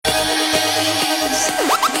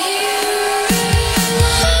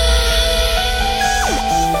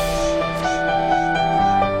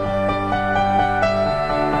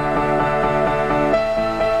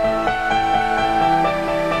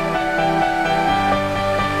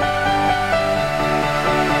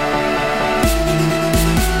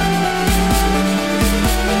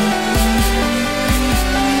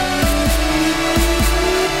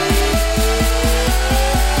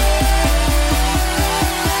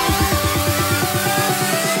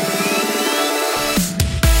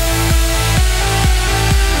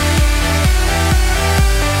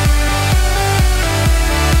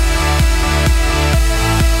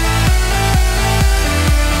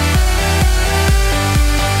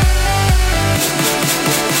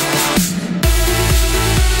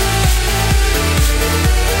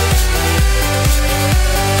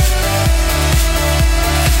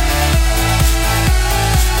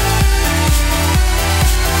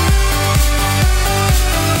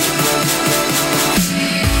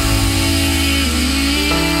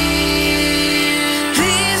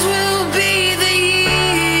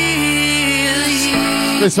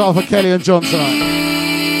This one for Kelly and John tonight.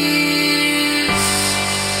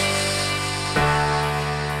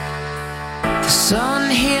 The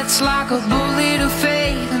sun hits like a bullet of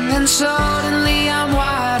fate, and then suddenly I'm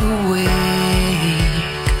wide awake.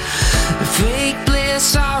 The fake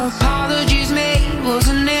bliss our apologies made was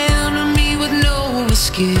an enemy with no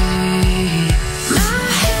escape.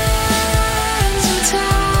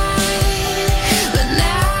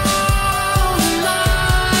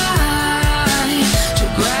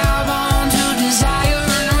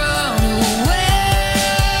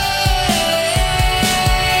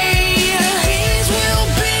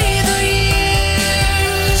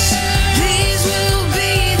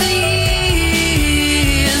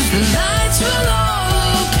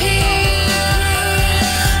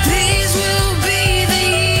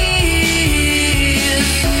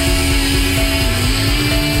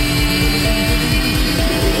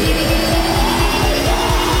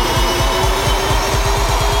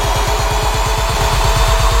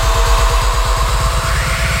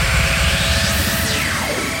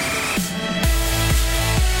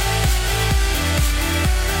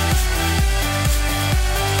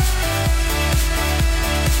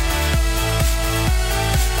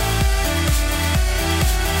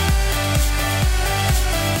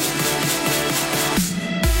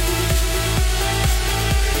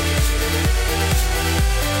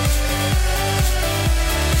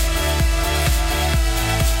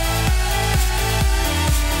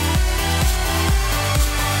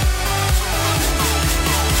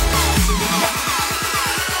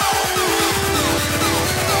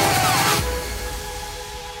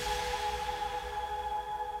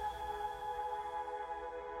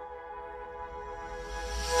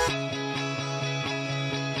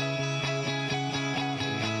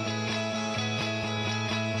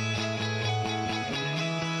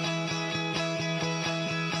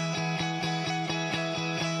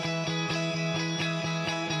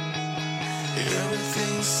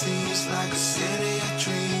 Everything seems like a city of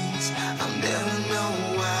dreams. I'll never know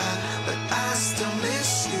why, but I still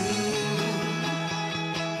miss you.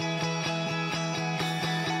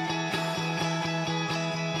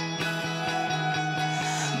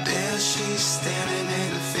 There she's standing in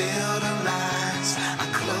the field of lights. I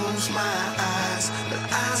close my eyes, but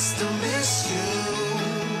I still miss you.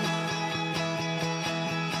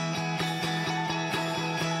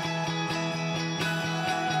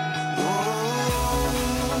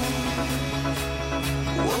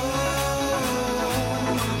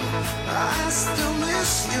 I still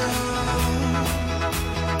miss you.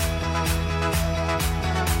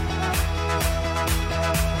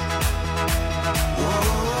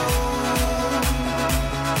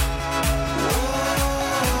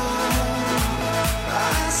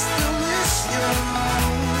 I still miss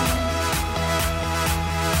you.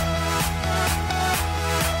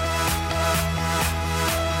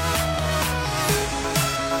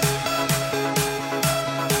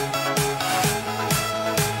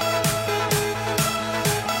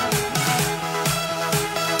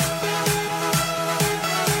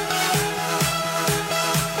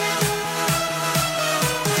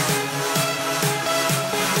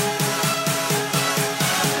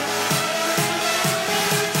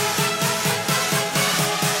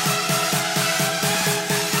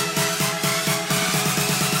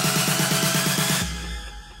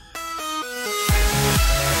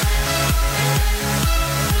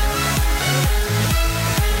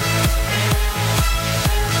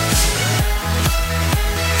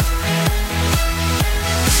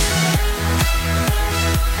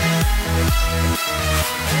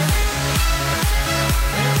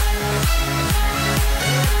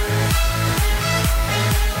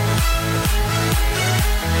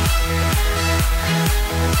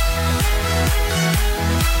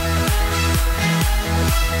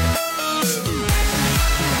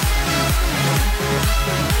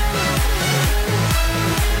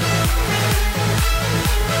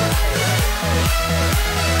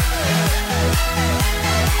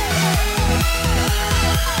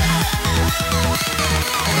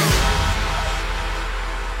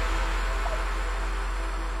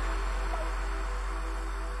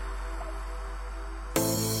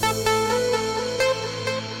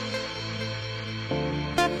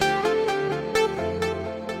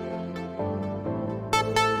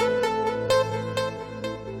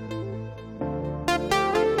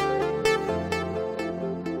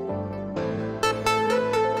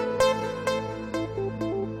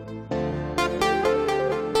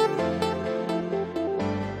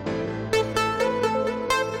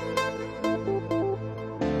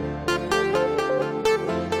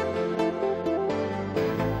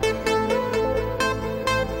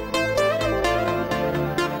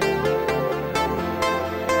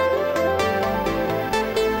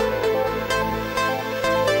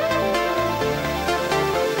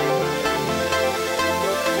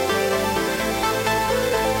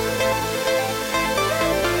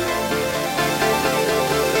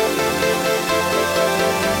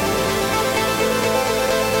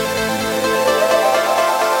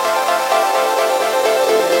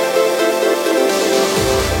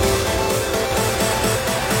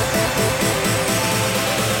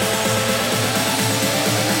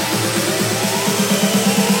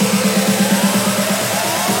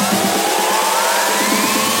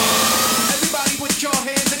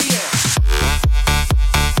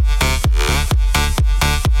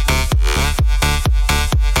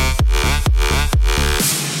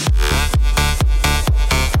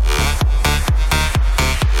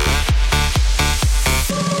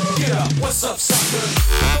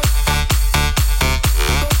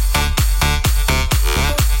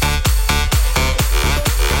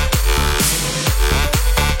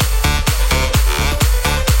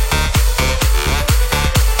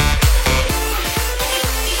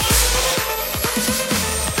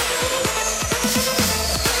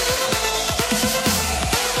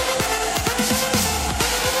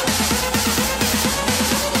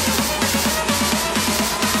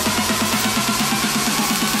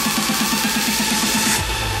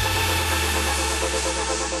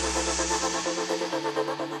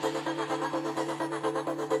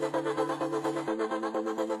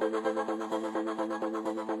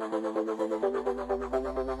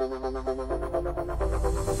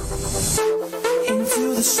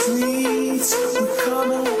 the streets, we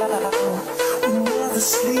come around. We never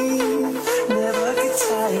sleep, never get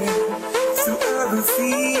tired. Through urban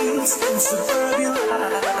fields and suburban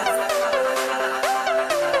life.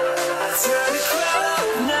 Turn the crowd up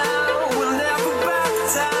now, we'll never back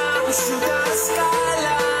down. Shoot down the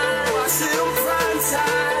skyline, watch it on prime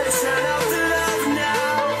time. Turn up the love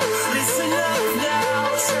now, listen up now.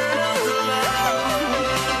 Turn up the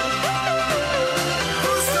love.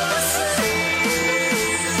 Who's gonna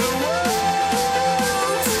save the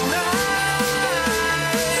world tonight?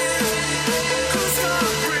 Who's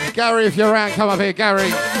gonna bring Gary, if you're around, come up here,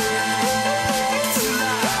 Gary.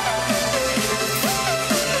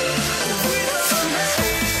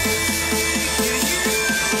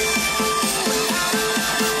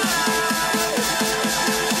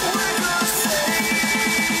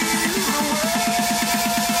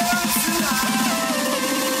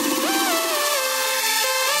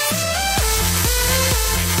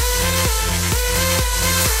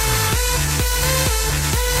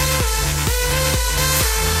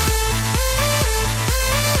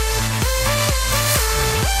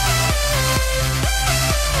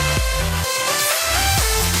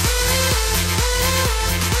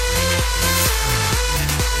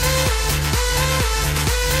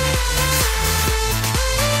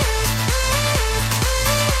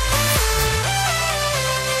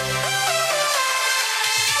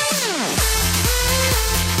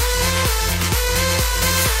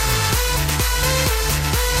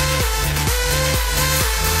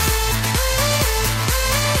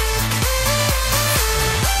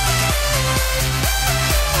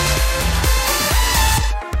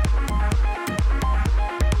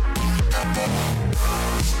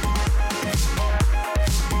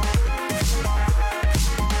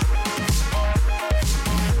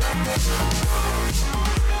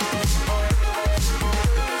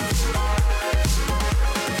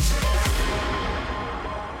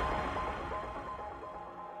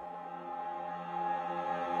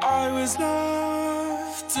 I was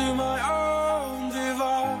left to my own devices.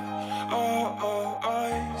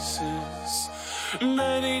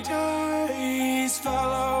 Many days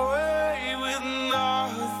fell away with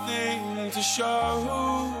nothing to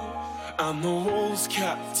show. And the walls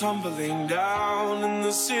kept tumbling down in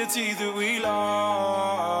the city that we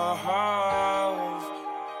love.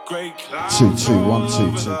 Great clouds 2 2 1 2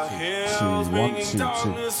 over 2 the 2 hills, 1 bringing 2 2.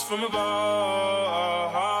 darkness from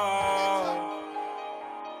above.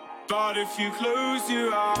 But if you close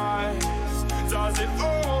your eyes, does it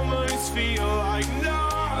almost feel like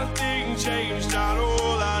nothing changed at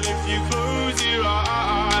all? And if you close your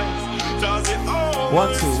eyes, does it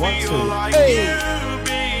almost feel like you've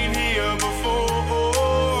been here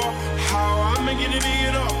before? How am I gonna be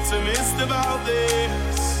an optimist about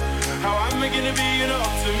this? How am I gonna be an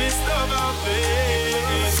optimist about this?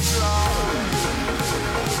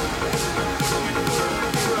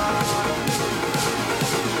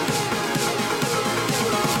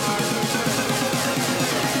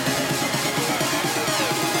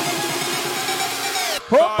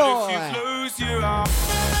 Oh But boy. if you close your eyes,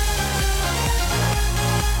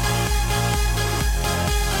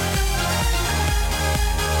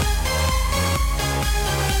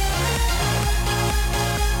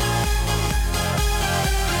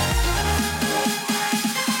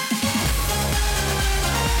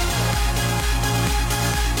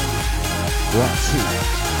 One, two.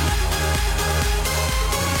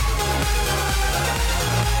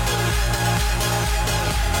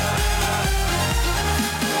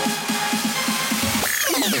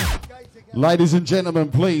 Ladies and gentlemen,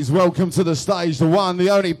 please welcome to the stage the one, the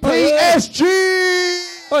only PSG.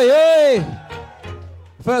 Oh yeah!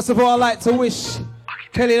 First of all, I'd like to wish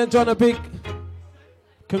Kelly and John a big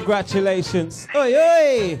congratulations. Oh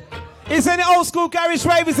yeah! Is any old school garage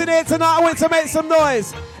ravers in here tonight? I want to make some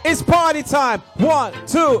noise. It's party time. 1,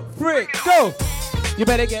 2, 3, go! You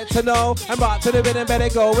better get to know and rock to the rhythm, better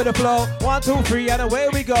go with the flow. 1, 2, 3, and away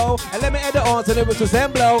we go. And let me add the on to the whistles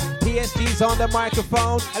and blow. PSG's on the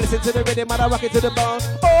microphone. And listen to the rhythm and I rock it to the bone.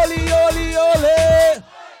 Oli, oli, oli.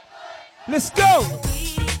 Let's go.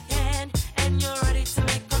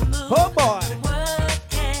 Oh boy.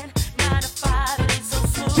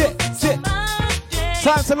 Shit, shit.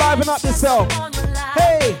 Time to liven up yourself.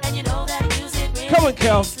 Hey. Come on,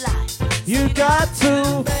 Kel. You got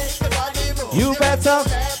to. You better.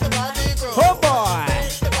 Oh boy.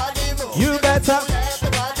 You better.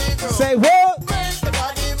 Say what?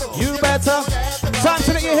 You better. Time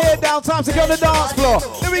to let your hair down. Time to go on the dance floor.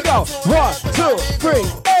 Here we go. 1, 2, 3.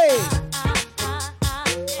 Hey.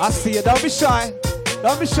 I see you. Don't be shy.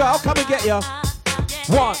 Don't be shy. I'll come and get you.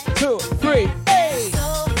 1, 2, 3. Hey.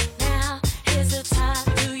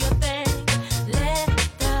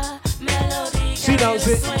 knows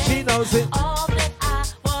it, she knows it. All that I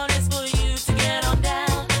want is for you to get on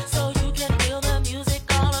down, so you can feel the music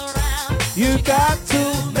all around. You got to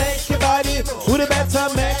make your body move. Who the better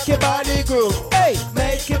make your body groove? Hey,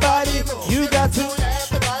 make your body move. You got to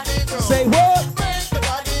say what?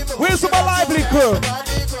 Where's my lively crew?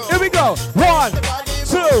 Here we go. 1,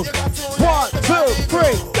 2, 1, 2, 3,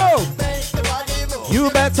 go.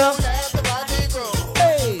 You better.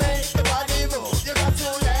 Hey.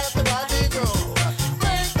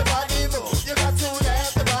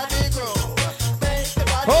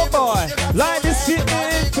 Oh boy, like this shit,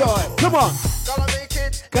 enjoy. Come on.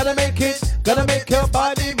 Gotta make your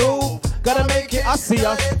body move. Gotta make it. I see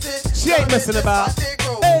her. She ain't messing about.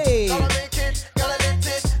 Hey.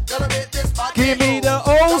 Give me the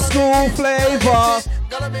old school flavor.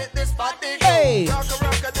 Hey.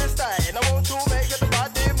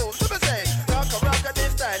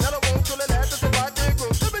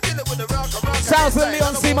 Sounds like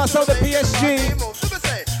Leon C, myself, the PSG.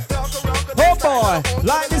 Oh boy,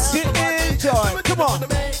 like this shit, enjoy. Come on.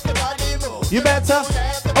 You better.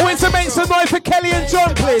 I want to make some noise for Kelly and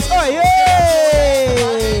John, please. Oh, yay!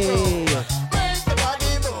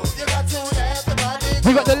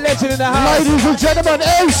 We got the legend in the house. Ladies and gentlemen,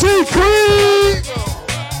 MC Creed!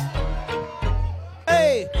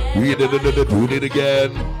 Hey! We did it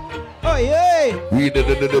again. Oh, yay! We did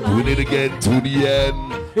it again to the end.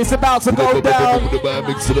 It's about to go down.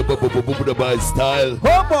 Mix it up by style.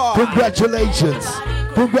 Oh, boy! Congratulations.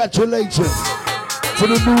 Congratulations to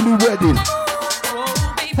the newlywed.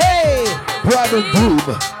 Hey! Bride and groom.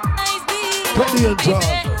 Kelly and John.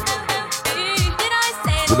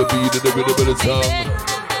 To the beat of the rhythm of the song.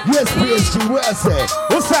 Yes, PSG, what I say?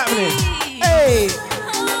 What's happening? Hey!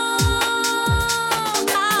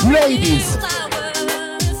 Ladies.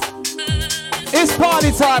 It's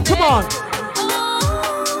party time, come on.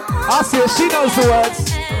 I see it, she knows the words.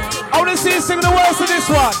 I want to see her sing the words to this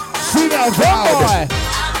one. Sing out Oh loud. boy.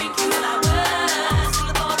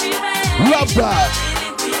 Love that.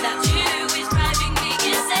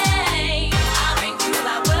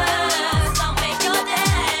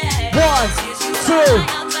 1, 2,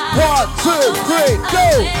 1, 2, 3, go.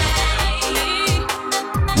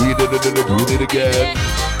 We did it again.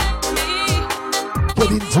 Get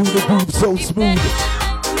into the groove so smooth.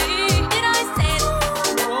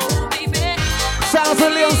 Sounds of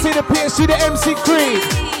Leon C, the PSG, the MC Creed.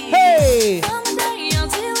 Hey!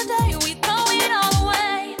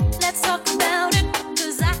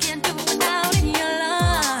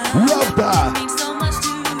 Love that.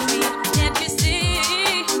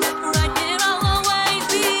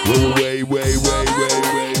 Way.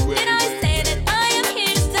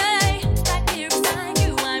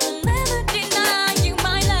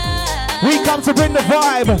 We come to bring the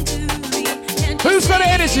vibe. Who's got the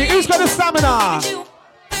energy? Who's got the stamina?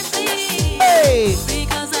 Hey!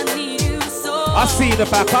 I see you in the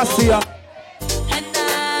back, I see ya.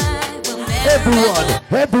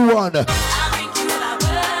 Everyone.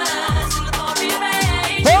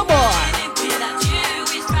 Oh boy!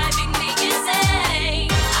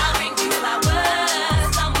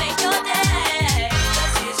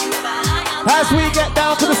 As we get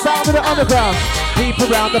down to the sound of the underground, people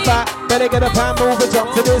round the back, better get up and move and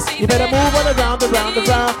jump to this. You better move on around,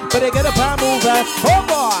 better get up and move and oh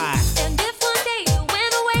boy! And if one day you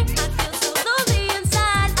went away, I feel so lonely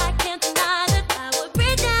inside. I can't deny that I would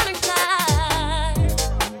break down and cry.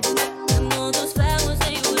 And all those flowers,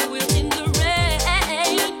 they would wilt in the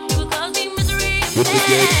rain. You would cause me misery. Because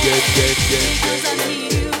I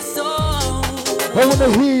need you so. I want to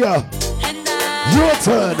hear you. And Your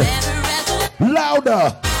turn.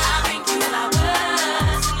 Louder.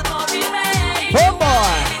 Oh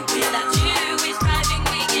boy!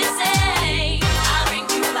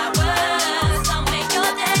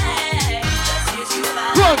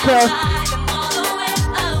 Go on, girl.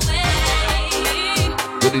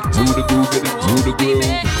 Get into the groove.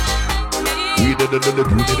 We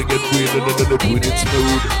did it again. Doing it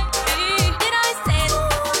smooth.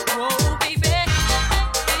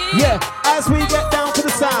 Yeah, as we get down to the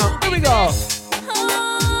sound, here we go.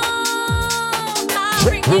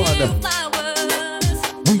 Check one.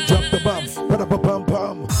 We jump the bum.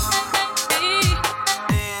 Ba-da-ba-bum-bum.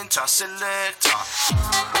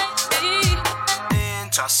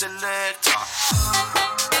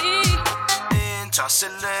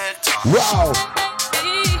 Wow.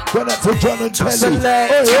 Run up to John and Kelly.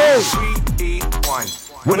 Select. Oh, yeah.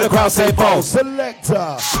 When the crowd say bow.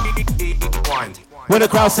 Selector. When the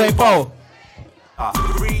crowd say bow.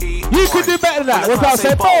 You could do better than that. When the crowd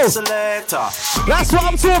say bow. That's what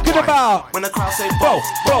I'm talking about. When the crowd say Bow,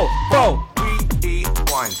 bow, bow.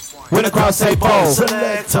 When the crowd say bow.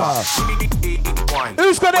 Selector.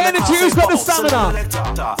 Who's got the energy? Who's got the stamina?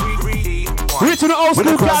 Original old When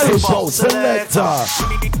the school crowd say garage. bow. Selector.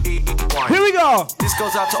 Here we go. This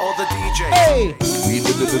goes out to all the DJs. Hey. We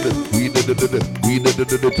did it again. We did it again. We did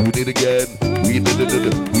it again. We did it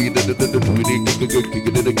again. We did it again. We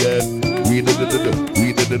did it again. We did it again.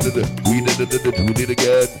 We did it again. We did it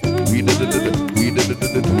again. We did it again. We did it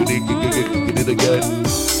again. We did it again.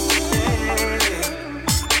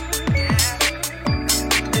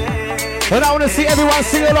 And I want to see everyone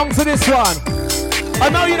sing along to this one. I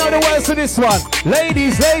know you know the words to this one.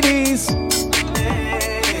 Ladies, ladies.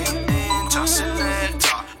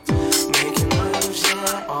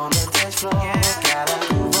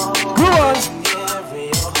 Go on.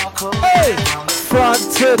 Hey. Front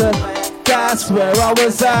to the, that's where I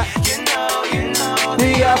was at.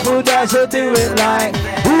 The apple dash will do it like.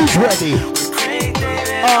 Who's ready? Hey,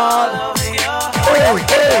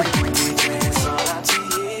 hey.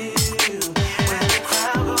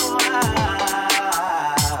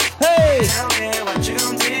 Hey.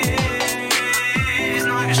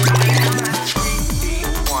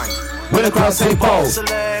 When the crowd say bow.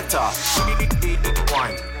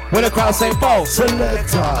 When the crowd say bow.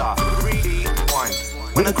 Selector.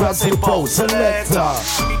 When the crowd say bow. Selector.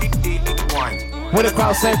 When the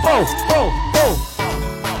crowd say bow, bow, bow.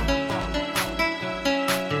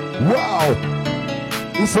 Wow.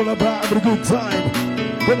 It's all about having a good time.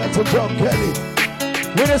 When that's a John Kelly.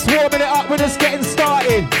 We're just warming it up, we're just getting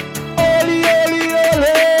started. Oli, oli,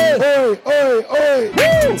 oli. Oi, oi, oi.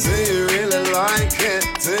 Woo. Do you really like it?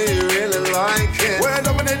 Do you really like it? We're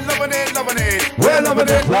loving it, loving it, loving it. We're loving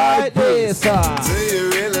it like this. Do you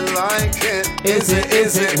really like it? Is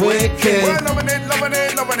it wicked? We're loving it, loving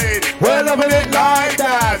it, loving it. We're loving it like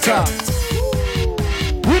that.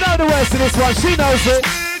 You know the words to this one, she knows it.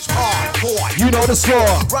 Hardcore. You know the score.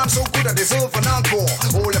 Rhyme so good I deserve an encore.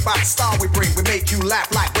 All about the style we bring. We make you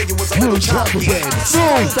laugh like when you was a little child.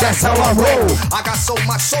 Smooth, that's how I roll. I got so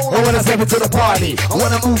much soul. I wanna step into the party. I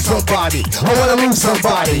wanna move somebody. I wanna lose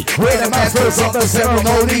somebody. We're the masters of the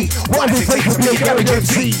ceremony. One thing takes to be a Gary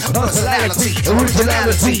MC. Personality,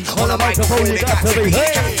 originality. On the microphone, you got to be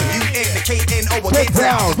here. You indicating over Get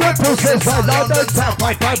down, represents by London Town.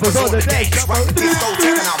 My pipers on the day. This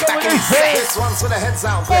one's for the heads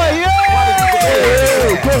out Oh there.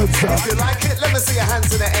 yeah! Good stuff. If you like it, let me see your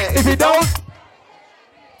hands in the air. If you don't,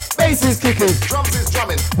 bass is kicking. Drums is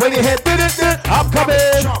drumming. When you hit it, I'm coming.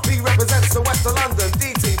 Sharpie represents the West of London.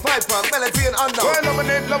 DT, Piper, Melody and Unknown. We're loving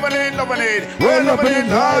it, loving it, loving it. We're loving it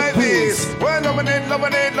like this. We're loving it,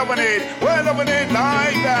 loving it, loving it. We're loving it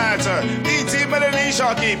like that. DT, Melody,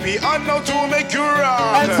 Sharky, P, Unknown to make you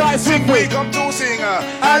rock. And try sing We with. come to sing.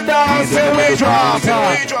 And now till we drop. Till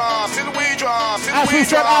we drop, till we drop, till As we we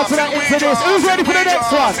step drop, out to that till we into this. drop, Who's ready till for the we next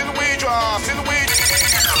drop, one? till we drop, till we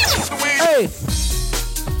Hey,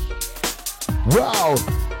 Wow.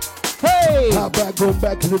 hey. How about going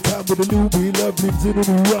back to the time with the newbie love lives in a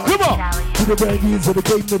new rock? Come on. To the baggies of the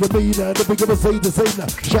game of the main and the big of a say the same now.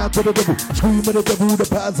 Shout to the devil, scream at the devil, the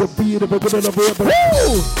powers of being the big of the Woo! I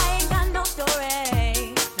ain't got no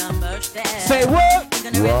story, not much that. Say what? I'm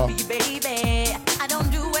gonna rap for you, baby. I don't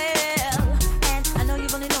do well, and I know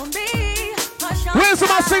you've only known me. Where's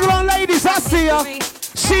my single-on ladies? I see ya.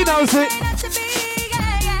 She knows it.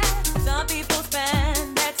 Some people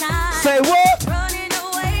spend their time Say what? running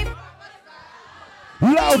away.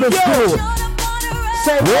 Louder Yo. school. Shut up on the run.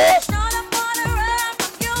 Say what? Shut up on the run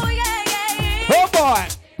from you, yeah. Oh boy.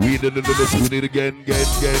 We did it again, again, again, again,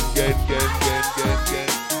 again, again, again.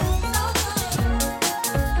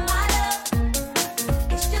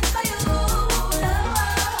 It's just for you,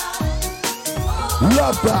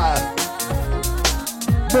 Love that.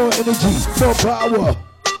 More energy, more power.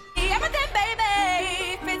 everything,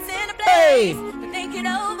 baby, fits in a Hey. place. Think it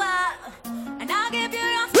over, and I'll give you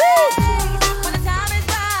your space. When the time is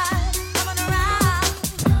right, I'm on the ride.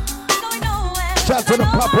 Going nowhere. Shout to the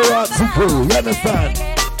paparazzi crew, you understand?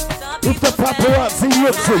 If the paparazzi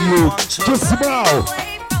looks at you, just smile.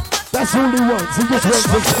 That's all he wants, he just wants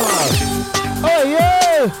to smile. Oh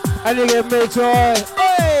yeah. And you get me joy.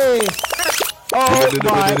 Hey. Oh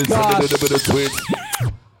my gosh.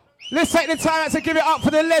 Let's take the time out to give it up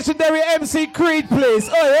for the legendary MC Creed, please.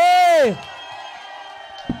 Oh yeah.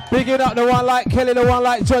 Bigging up the one like Kelly, the one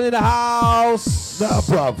like John in the house. Nah,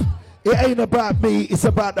 bruv, it ain't about me, it's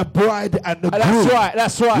about the bride and the groom. That's right,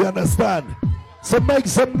 that's You right. understand? So make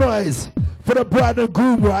some noise for the bride and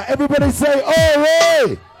groom, right? Everybody say, oh,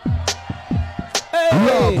 hey!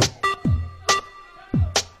 Hey. Love.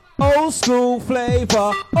 Old school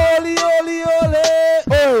flavor. Oli, oli, oli.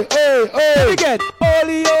 Hey, hey, hey! Again.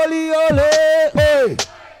 Oli, oli, oli. Hey!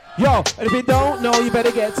 Yo, and if you don't know, you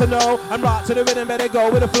better get to know. And rock to the rhythm, better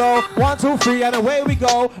go with the flow. 1, 2, 3, and away we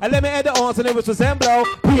go. And let me add the ons and it was Zemblo.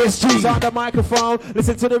 PSG's on the microphone.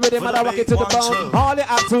 Listen to the rhythm and I rock it to the bone. All you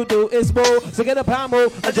have to do is move. So get a pound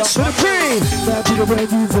move and jump to the cream. Now be the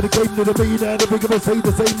brand new to the game to the main and the big of a say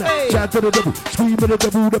the same now. Shout to the devil, scream at the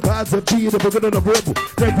devil, the pads and P, the bigger than the rebel.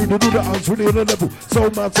 Every to do the arms really on the level.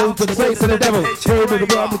 Sold my soul to the face of the devil. Turn to the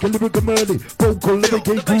rhyme, like a lyrical melody. Vocal, living,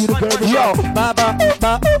 can't do the girl. Yo, baba,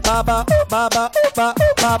 baba, baba, baba, baba,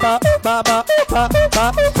 baba, baba,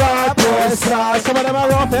 baba, bad boy style. Some of them are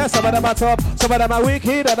rough, yeah, some of them are tough, some of them are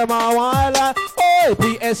wicked, and them are wild. Oh,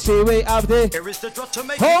 PSG, we have the. Here is the drop to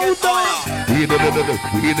make Hold it on. We did it again.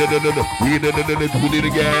 We did it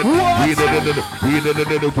again. We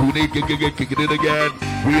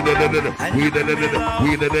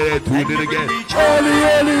did it again. Oli,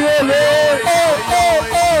 oli, oli.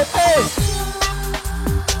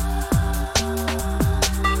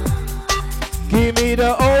 Give me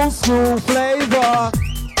the old school flavor.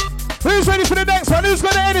 Who's ready for the next one? Who's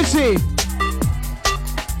got the energy?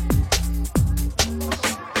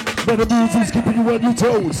 But the music's keeping you on your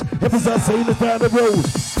toes. Episodes saying it's down the road.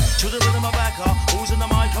 To the rhythm of backer, who's in the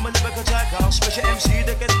mic, I'm a lyrical attacker. Special MC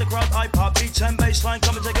that gets the crowd hype up. Beats and bassline,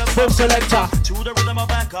 come and take a Boom selector. To the rhythm of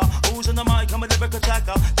backer, who's in the mic, I'm a lyrical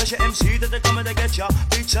attacker. Special MC that they come and they get ya.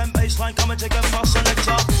 Beats and bassline, come and take a fast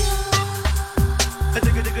selector. A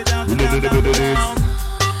digga digga down to down, down, down.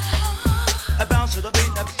 A bounce to the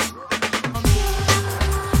beat.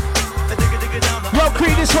 A digga digga down. Yo,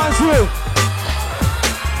 Creed, this one's you.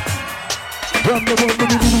 I'm the one that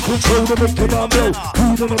really control to make your mom know.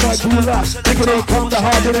 Creed on the mic, you laugh. Think it ain't come, the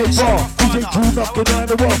harder they fall. DJ Crew knocking down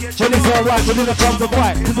the wall. When it's alright, when it comes to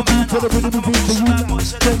fight. Cause the beat to the rhythm is beat to you now.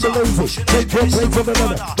 Change the lazy, take your place from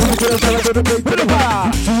another. When you get a shot of the break to the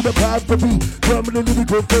bar. To the path to be. Drumming the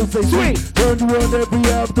lyrical face, they sweet. Turn you on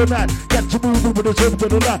every after night. Got you moving with a jump to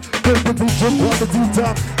the lot. First the beat, jump on the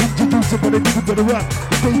T-top. Introduce it, but they give it to the rock.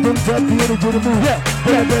 If they don't tap the energy to the move. Yeah,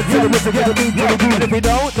 that's it, with the beat to the groove. And if you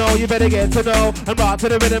don't know, you better get to know. And rock to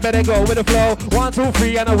the rhythm, better go with the flow. 1, 2,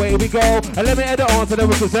 3, and away we go. And let me add the on to the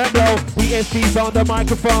whistle and blow. ESP's on the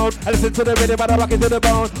microphone. And listen to the rhythm, but I rock it to the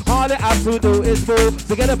bone. All you have to do is move.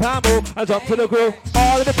 So get a pound move and jump to the groove.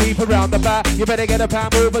 All of the people around the back, you better get a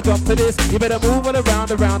pound move and jump to this. You better move it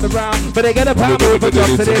around, around, around. Better get a pound move and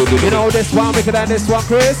jump to this. You know this one wicked and this one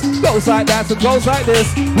Chris. Goes like that, so goes like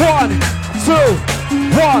this. 1, 2,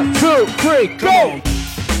 1, 2, 3, go!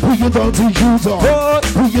 Put your dancing shoes on.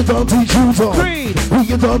 Put your dancing shoes on. Creed. Put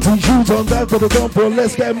your dancing shoes on. Down to the dump,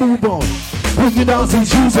 let's get move on. Put your dancing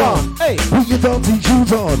shoes on. Hey. Put your dancing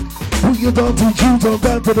shoes on. Put your dancing shoes on.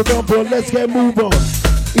 Down to the dump, let's get move on.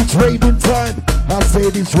 It's raving time. I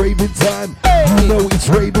said it's raving time. Hey. You know it's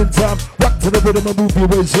raving time. Rock to the rhythm and move your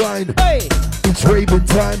waistline. Hey. It's raving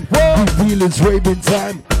time. Whoa. You feel it's raving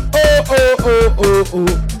time. Oh, oh, oh, oh,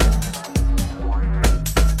 oh.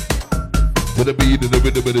 To the beat of the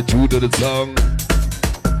rhythm of the tune of the song.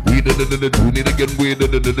 We did it again, we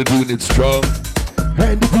did it doing it strong.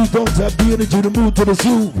 And if you don't have the energy to move to the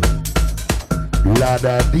groove, la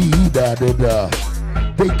da dee da da da.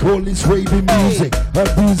 They call this raving music.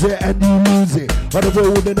 Abuse it and you lose it. On the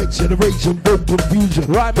road the next generation, both confusion.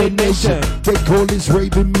 Rhyming nation. They call this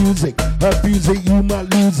raving music. Abuse it, you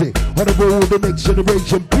might lose it. On the road the next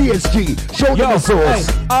generation, PSG. Show them the source.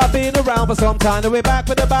 Hey, I've been around for some time, and we're back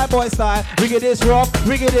with the bad boy style. Rig it is rough,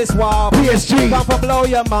 rig it is wild. PSG. Come for blow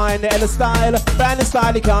your mind, and the style, brand new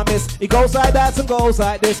style, he can't miss. It goes like that and goes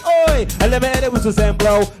like this. Oi, and let me hit it with the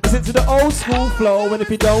Zemblo. Listen to the old school flow, and if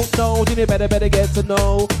you don't know, then you better get to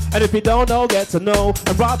know. And if you don't know, get to know.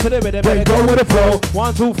 And rock to the rhythm, better go with the flow.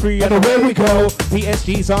 1, 2, 3, and away we go.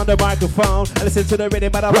 PSG's on the microphone, and listen to the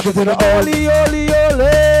rhythm, but I rock it to the oli, oli,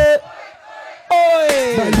 oli.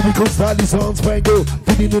 Oi! My lyrical style is on spangle.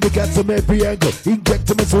 Feeding in the cats from every angle. Inject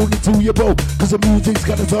them soul into your bow. Cause the music's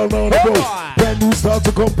got us all on the road. Brand new start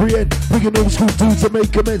to comprehend. Bringing old school tools to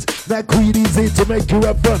make amends. That Creed is it to make you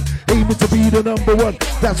have fun. Aiming to be the number one.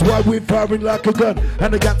 That's why we're firing like a gun.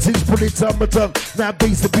 And I got 6 bullets on my tongue. Now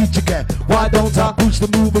bass the beat you can. Why don't I push the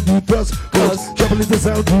move and you thrust? Cause trouble is the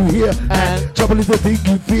sound you hear. And trouble is the thing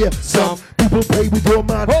you fear. Some people play with your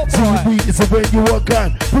mind. See the beat is when you walk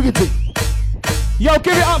on. Bring it in. Yo,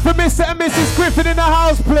 give it up for Mr. and Mrs. Griffin in the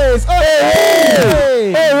house, please.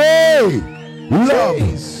 Hey! Hey!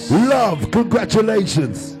 Love! Love!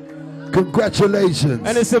 Congratulations! Congratulations!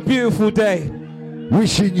 And it's a beautiful day.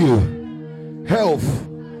 Wishing you health,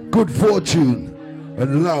 good fortune,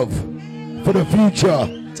 and love for the future.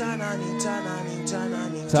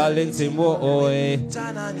 Talented boy.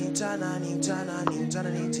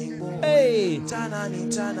 Hey.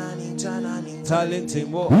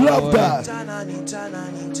 Talented boy. Love that.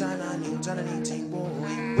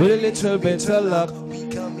 With a little bit of luck. We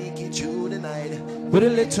can make it through the night. With a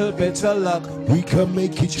little bit of luck. We can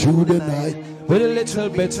make it through the night. With a little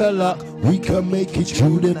bit of luck. We can make it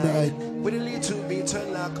through the night. With a little bit of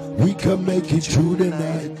luck. We can make it through the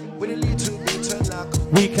night. With a little bit of luck.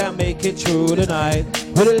 We can make it through the night.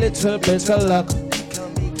 With a little bit of luck. We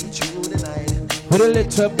can make it through the night. With a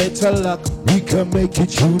little bit of luck. We can make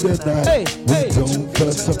it through the night. Hey, we hey. don't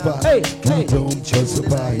justify. Hey, we hey. don't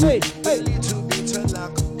justify. Hey, With a hey. little bit of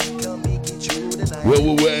luck. We can make it through the night. Well,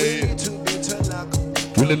 With a away. little bit of luck.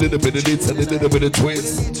 With a little bit of this and a little bit of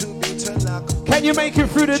twist. Little bit of luck. Can you make it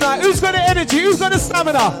through the night? Who's got the energy? Who's got the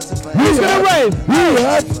stamina? Who's gonna rave?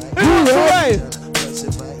 Who's gonna rave?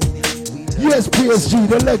 Yes, PSG,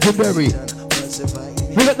 the legendary.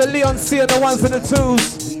 We got the Leon C and the ones and the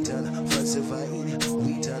twos.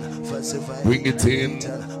 Bring it in.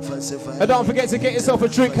 And don't forget to get yourself a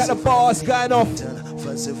drink at the bar. It's going off.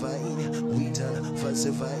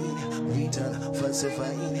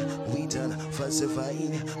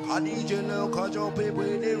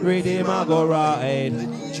 Redeem I go ride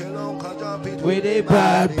with a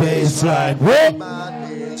bad baseline. Whoop,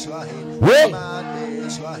 whoop,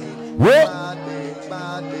 whoop.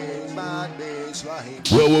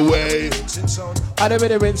 Well, away. I don't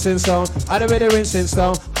really rinsing sound. I don't really rinsing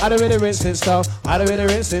sound. I don't really rinsing sound. I don't really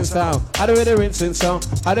rinsing sound. I don't really rinsing sound.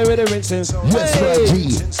 I don't really rinsing sound. Yes,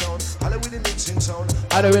 Reggie. I don't really rinsing sound.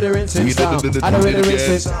 I don't really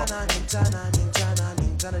rinsing sound.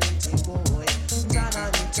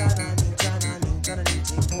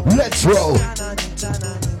 Let's roll.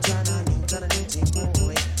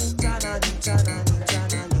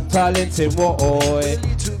 Talented boy.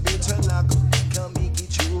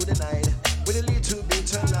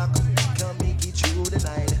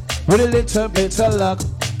 With a little bit of luck.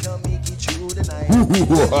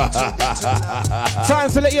 Time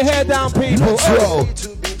to let your hair down, people. Let's roll.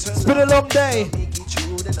 It's been a long day.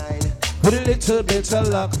 With a little bit of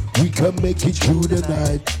luck. We can make it through the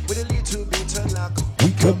night.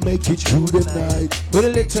 We can make it through the night. With a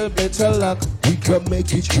little bit of luck. We can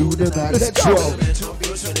make it through the night. Let's roll.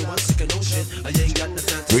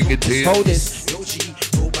 Bring it in. Hold this.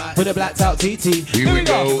 With a blacked out TT. Here we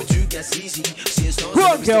go. Go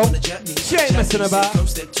on, girl. She ain't messing about.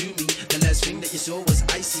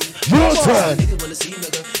 Your turn.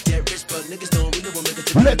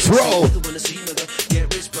 Let's roll.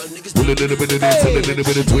 Pull a little bit of this and a little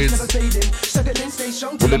bit of twist.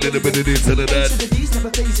 Pull a little bit of this and of that.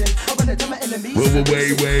 Well, way.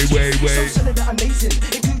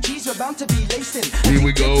 Here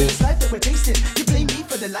we go. With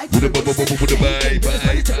a bye.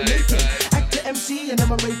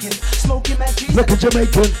 Look at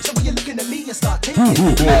Jamaican.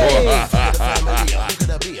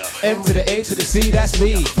 M to the A to the C, that's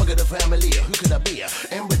me.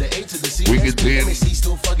 Bring it in.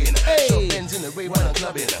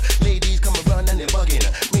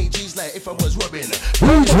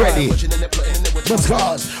 Who's ready?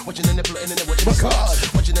 Massage.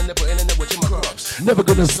 Never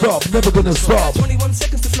gonna stop. Never gonna stop. 21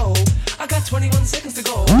 seconds to flow. I got 21 seconds to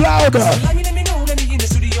go. Louder. Let me know. Let me in the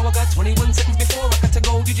studio. I got 21 seconds before I got to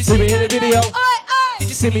go. Did you See me in the video. Did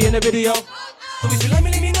you See me in the video. So if you let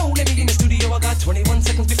me know. Let me in the studio. I got 21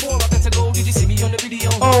 seconds before I got to go. Did you see me on the video?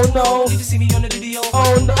 Oh no. Did you see me on the video?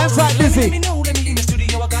 Oh no. That's like Let me busy. know. Let me in the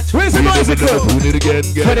studio. I got Where's the bicycle? Do it again.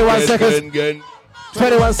 21 seconds. Again.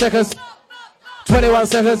 21 seconds. 21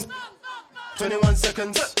 seconds. 21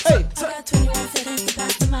 seconds. Hey. I got 21 seconds to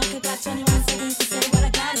pass the mic. I got 21 seconds to say what I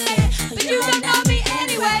gotta say. But you don't know me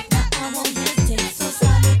anyway. I won't hesitate. So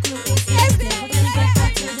solid crew is yesterday. We're gonna get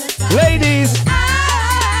back to the top. Ladies. I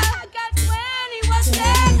got 21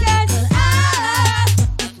 seconds. I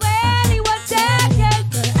 21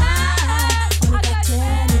 seconds. I got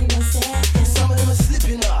 21 seconds. Some of them are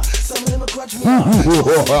slipping up. Some of them are grudging me.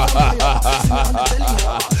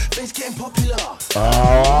 Face getting popular.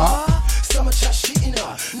 Some are trash shitting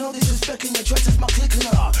her. No disrespect in your dress, it's my clicking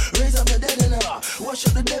her. Raise up the dead in her.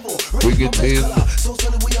 Worship the devil. Bring it in. So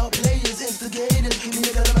solid we are players, instigators. Give me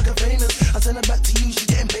a girl to make her famous. I send her back to you, she's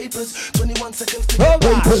getting papers. 21 seconds to get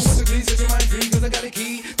Papers.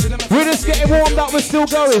 We're just getting warmed up. We're still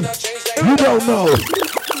going. You don't know.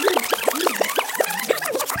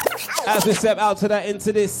 As we step out to that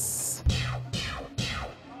into this.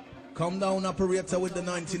 Come down, operator, with the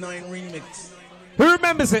 99 remix. Who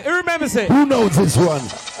remembers it? Who remembers it? Who knows this one?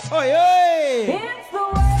 Oi, oi.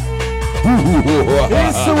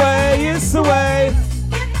 It's the way. It's the way.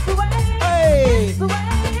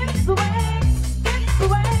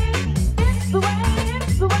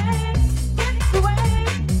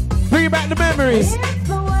 memories.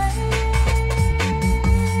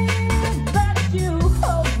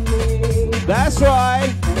 That's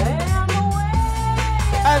right.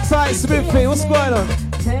 Outside Smithy, what's going on?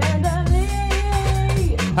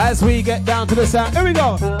 As we get down to the sound, here we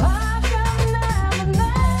go.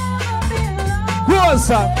 Go on,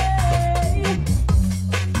 son.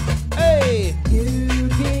 Hey.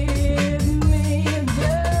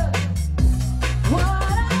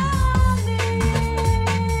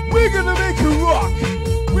 We're gonna make you rock.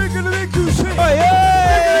 We're gonna make you sing. Oh,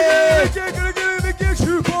 yeah. We're gonna get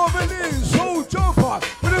you bubbling. So jump on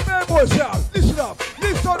with the man boys out. Listen up,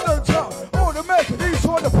 listen on the top. On the make this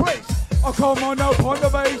on the place. Oh, come on up on the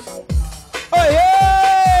bass. Oh,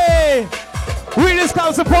 yeah. We just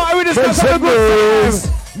come to party. We just come to have a good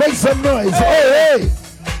time. Make some noise. Hey, hey.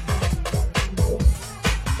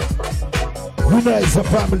 We know it's a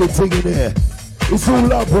family thing in here. It's all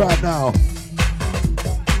love right now.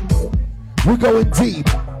 We're going deep.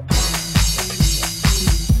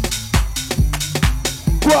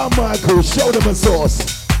 Go on, Michael, show them a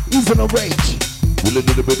sauce. He's in a rage. With a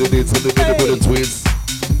little bit of this, a little bit of twist.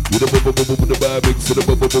 With the vibe, mix with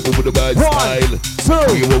the vibe style. 1,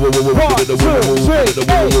 2,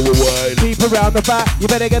 3, deep around the back. You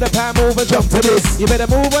better get a pan move and jump to this. You better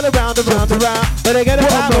move on around and round and round. Better get a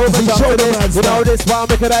pan move and jump to this. You know this one,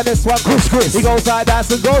 bigger than this one. Chris. He goes like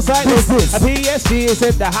that and goes like this. A PSG is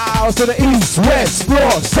in the house to the east, west,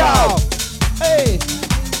 north, south. Hey.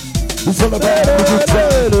 It's all about a good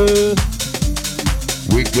time.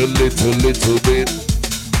 Wiggle little bit.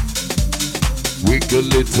 Wiggle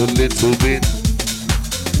little bit.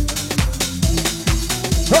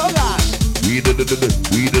 Oh gosh. We did it again.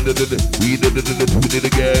 We did it again. We did it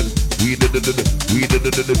again. We did it again. We did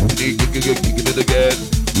it again. We did it again.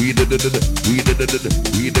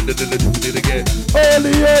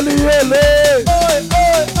 Oi,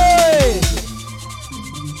 oi, oi.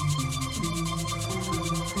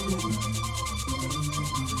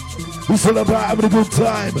 It's all about having a good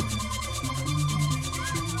time.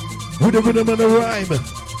 With the rhythm and the rhyme.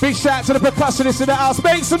 Big shout out to the percussionists in the house.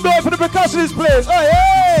 Make some noise for the percussionists, please. Oh,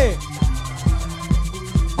 hey!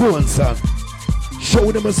 Go on, son.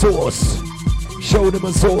 Show them a sauce. Show them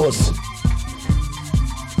a sauce.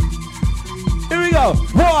 Here we go.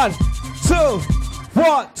 1, 2.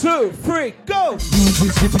 1, 2, 3, go!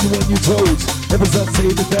 Music's keeping you on your toes. Ever since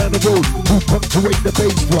saying it down the road, we punctuate the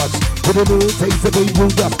bass thrust. With a little taste of a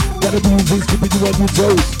build up. Got the music's keeping you on your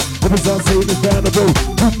toes. Ever since saying it down the road,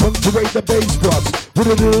 we punctuate the bass thrust. With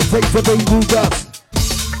a little taste of a build up.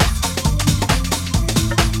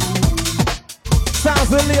 Sounds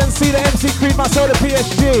Lillian C, the MC Creed, myself, the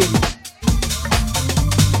PSG.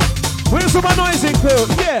 Where's all my noise include?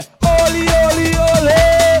 Yeah. Oli, oli, oli.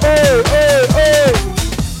 Hey, hey, hey.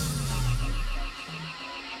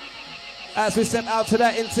 As we step out to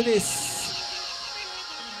that into this.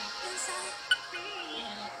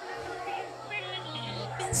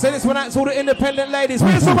 Send this one out to all the independent ladies.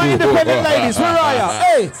 Where's all my independent ladies? Where are ya?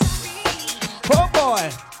 Hey. Oh boy.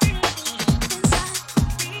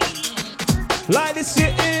 Like this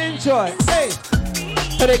shit, enjoy. Hey.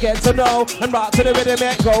 Better get to know and rock to the rhythm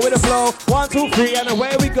and go with the flow. 1, 2, 3 and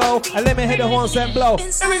away we go. And let me hit the horns and blow.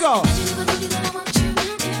 Here we go.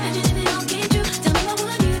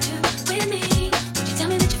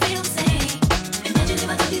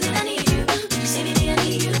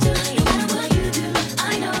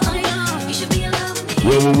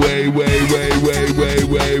 Way.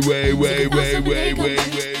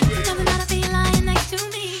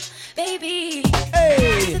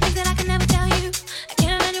 Hey.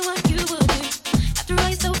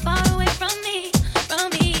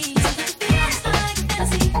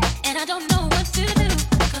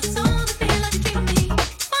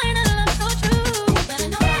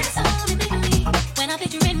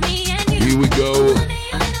 Here we go.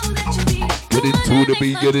 Get into the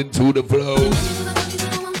beat, get into the flow.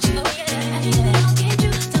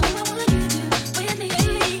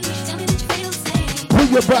 Put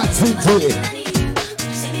your backs into it.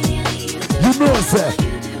 You know, sir.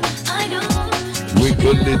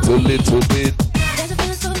 Wiggle little bit.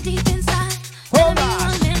 Hold on.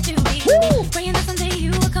 Woo.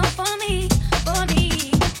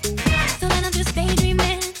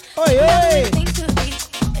 Oh yeah.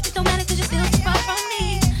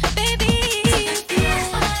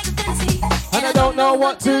 And I don't know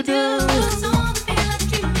what to do.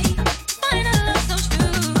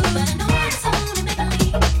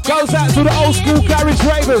 Goes out to the old school garage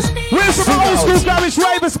ravers. Where's some old school garage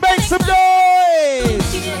ravers? Make some noise!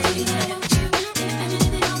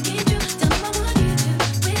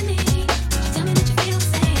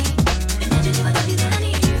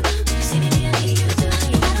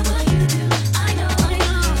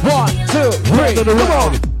 1, 2, 3, Round and come on.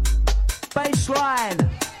 around. Baseline.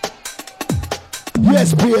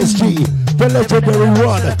 Yes, PSG, the legendary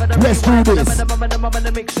one. Let's do this.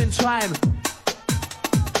 The mixing time.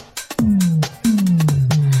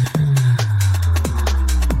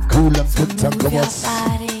 Cool up, good time, come on.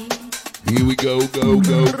 Here we go, go,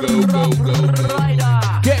 go, go, go, go, go.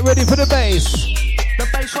 Get ready for the bass. The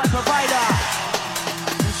baseline provider.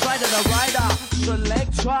 Inside of the rider.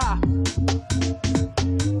 Selector.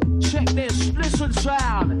 Check this. Listen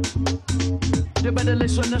sound. You better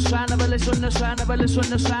listen the sound of a listen the sound of a listen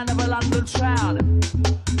the sound of a London sound.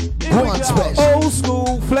 Here we go. Old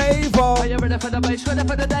school flavor. Are you ready for the bass? Ready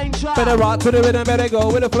for the danger? Better rock to the rhythm, better go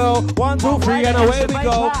with the flow. 1, 2, 3, and away we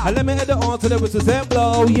go. And let me hit the on to the whistles and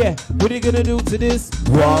blow. Yeah, what are you gonna do to this?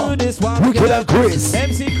 What? Do this one. Wicked and Chris.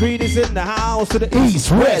 MC Creed is in the house to the East,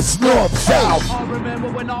 west, north, south. I remember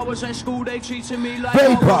when I was in school, they treated me like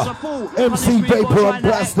Vapor. I was a fool. MC Vapor and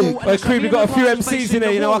Plastic. Hey, Creed, we got a few MCs in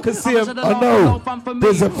there, you know, I can see them. I know.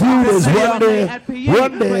 There's a few, there's one there,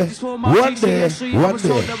 one there, one there, one there.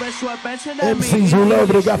 MCs all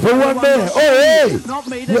over the gap for one there. Oh, hey!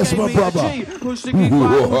 Yes, my brother. Push the gig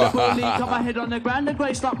right, got my head on the ground and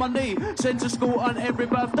grace like my knee. Sent to school on every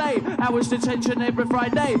birthday. Hours detention every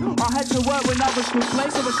Friday. I had to work when I was good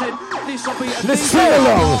place. I said, this will be a Let's sing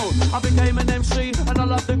along. I became an MC and I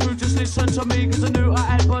love the crew. Just listen to me because I knew I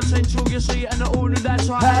had potential, you see, and I all knew that's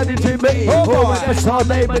why. How did you meet? Oh, that's our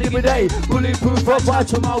name, but every day. Bulletproof, I'm right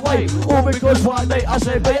to my way. All because one day I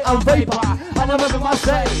say, bait and vapor. I never must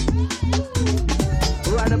say.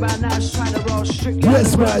 Right about now, it's trying to roll strict.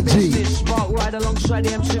 Yes, my G. Spark right alongside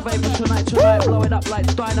the MC Vapor tonight. Blow it up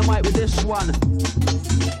like dynamite with this one.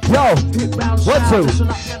 Yo, what to?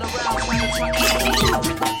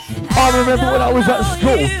 I remember when I was at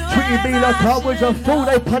school, treating me like I was a fool.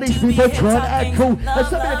 They punished me for trying to act cool. And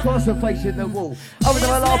some of the class are facing the wall. I was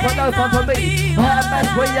never laugh, but no fun for me. I had a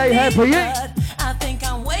match where you had for you.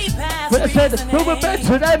 But I said, who were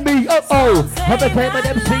better than me? Uh-oh. I became an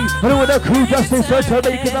MC, and all the crew just listened to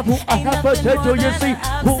me, because I thought I had potential, you see.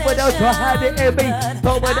 Who went out to had it in me?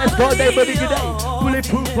 But when that's gone, they believe today.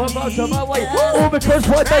 Bulletproof, I'm out of my way. All because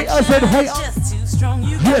one day I said, hey.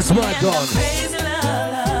 Yes, my God.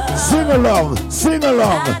 Sing along, sing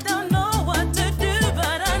along.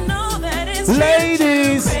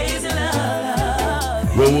 Ladies.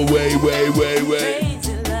 Wait.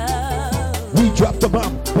 We drop the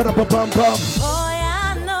bomb, ba-da-ba-bum-bum. Boy,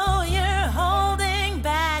 I know you're holding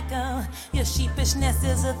back. Your sheepishness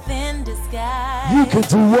is a thin disguise. You can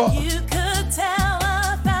do what? You could tell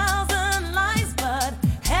 1,000 lies, but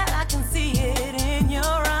hell, I can see it in your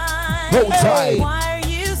eyes. Hold tight. Why are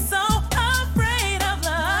you so afraid of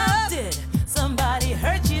love? Did somebody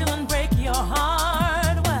hurt you and break your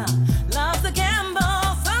heart? Well, love's a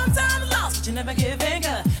gamble, sometimes lost, but you never give in.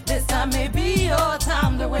 This time may be your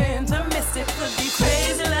time to win, to miss it could be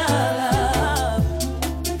crazy love.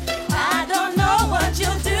 I don't know what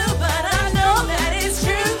you'll do, but I know that it's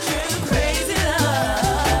true, crazy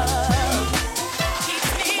love.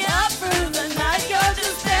 Keeps me up through the night, you're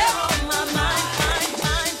just there on my mind.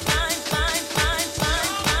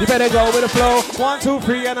 You better go with the flow. 1, 2,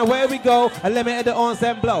 3, and away we go. And let me hit the ons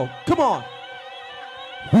and blow. Come on.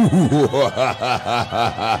 Once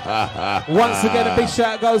again, a big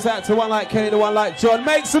shout goes out to one like Kenny, the one like John.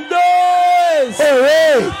 Make some noise!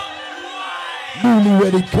 Hey! Newly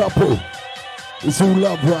wedded couple. It's all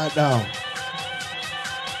love right now.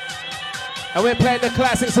 And we're playing the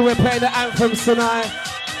classics and we're playing the anthems tonight.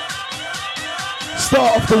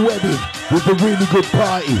 Start off the wedding with a really good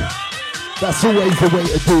party. That's always the way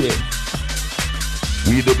to do it.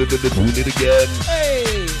 We doing it again. Hey!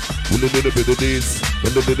 With a little bit of this, a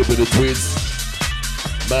little bit of twist.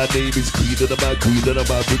 My name is Creed and I'm a Creed and I'm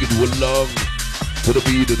a bringing you along. To the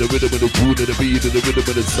beat and the rhythm and the tune and the beat and the rhythm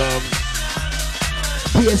and the song.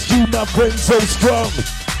 PSG, my friend, so strong.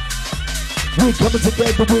 We're coming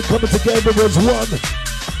together as one.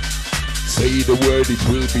 Say the word, it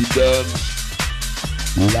will be done.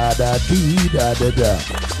 La da dee da da da.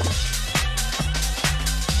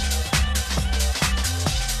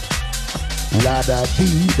 La da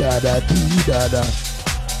dee da da dee da da.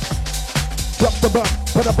 Drop the bomb,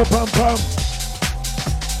 ba-da-ba-bum-bum.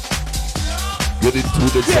 Get into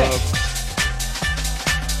the song.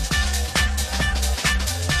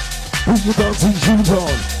 Put your dancing shoes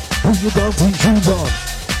on. Put your dancing shoes on.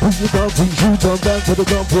 Put your dancing shoes on. Down to the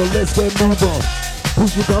ground floor, let's get move on.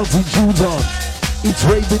 Put your dancing shoes on. It's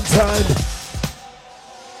raving time.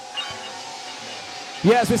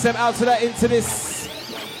 Yes, we step out to that into this.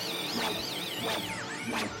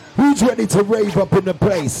 Who's ready to rave up in the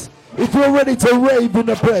place? If you're ready to rave in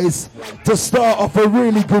the place, to start off a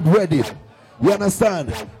really good wedding, you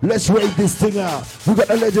understand? Let's rave this thing out. We got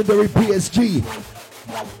the legendary PSG.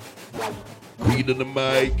 Queen on the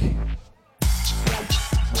mic.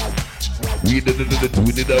 We did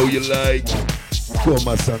it how you like. Go on,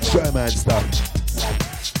 my son, try man stuff.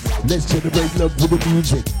 Let's generate love with the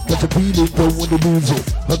music. Got a feeling, don't want to lose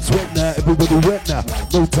it. Hot sweat now, everybody wet now.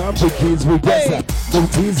 No time for kids, we get that. No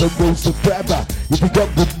tears and roast to grabber. If you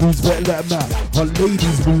got good news, better let them out. Our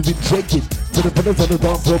ladies moving, shaking. To the fellas on the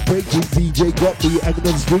dance floor breaking. DJ got me hanging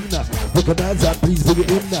on the string now. Recognize that, please bring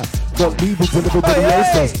it in now. Don't leave it till everybody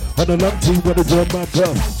else does. On the long team, when it's on my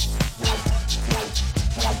club.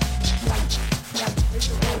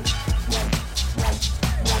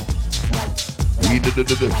 We did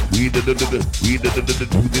it again. We did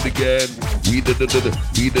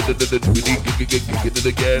it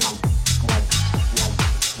again.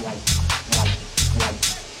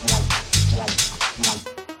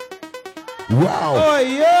 Wow. Oi,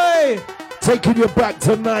 oi. Taking you back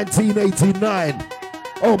to 1989.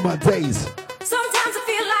 Oh my days. Sometimes I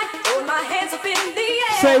feel like throwing my hands up in the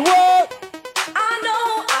air. Say what? I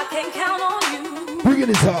know I can count on you. Bring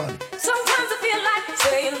it on. Sometimes I feel like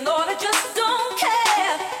saying, Lord, I just don't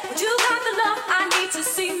care. But you got the love I need to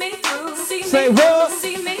see me through. Say what?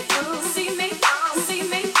 See me through. See me, see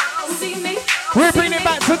me, see me. We're bringing it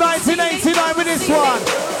back to 1989 with this one.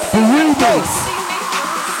 The remix.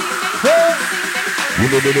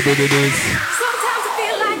 Sometimes I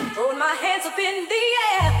feel like throwing my hands up in the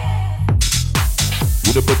air.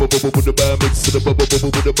 With the bar mix to the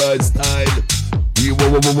bar style. We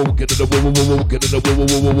get it a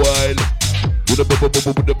while. With the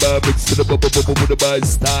bar mix to the bar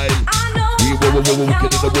style. We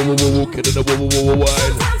get it a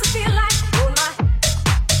while.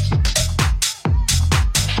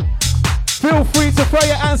 Feel free to throw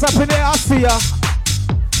your hands up in there, I see ya.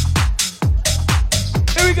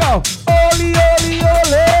 Here we go. Oli, oli,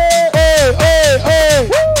 oli. Hey, hey, hey.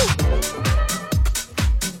 Woo.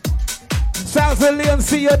 Sounds of Leon,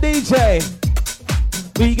 see your DJ.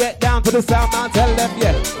 We get down to the sound man, tell them,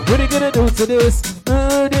 yeah. What are you gonna do to this?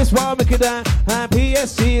 This one, make it down. And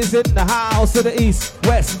PSG is in the house to the east,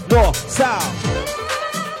 west, north, south.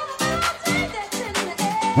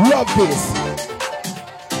 Love this.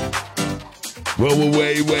 Wait.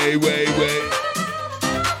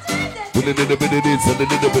 With a little bit of this and a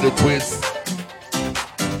little bit of twist.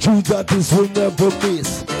 You got this, will never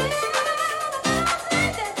miss.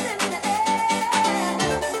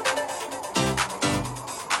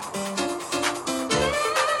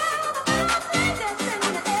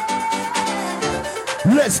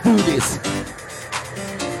 Let's do this.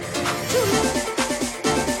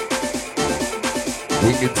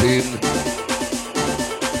 Bring it in.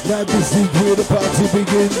 Now this is where the party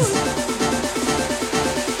begins.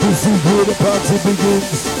 This is where the party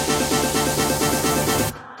begins.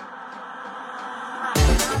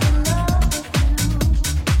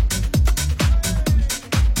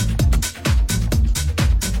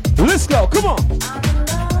 Let's go, come on.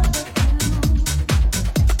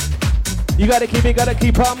 You gotta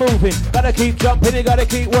keep on moving. Gotta keep jumping, you gotta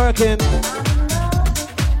keep working.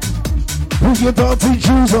 Put your dancing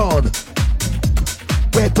shoes on.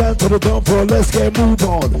 Get down to the dance floor, let's get move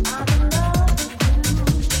on.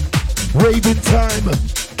 Raving time.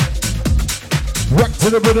 Rock to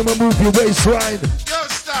the rhythm and move your waistline. Yo,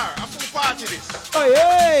 Star, I'm full party this. Oh,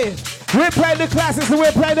 yeah. We're playing the classics and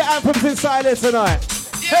we're playing the anthems inside here tonight.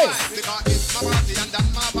 Hey.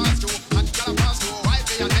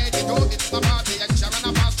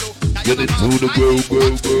 Get into the go.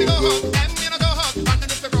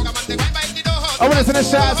 I want to send a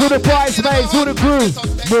shout out to the bridesmaids, to the crew.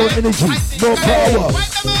 More energy, more power.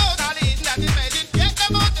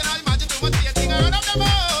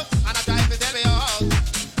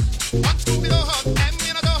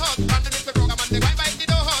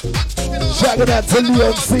 Shout out to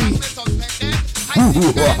Leon C.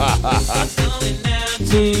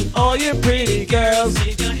 To all you pretty girls,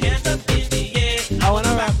 keep your hands up in the air. I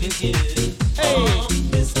wanna rock with you. Hey,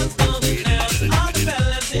 this one's going out. All the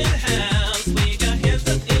fellas in the house, keep your hands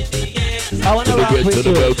up in the air. I wanna rock with you.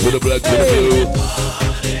 To the black, to the blue.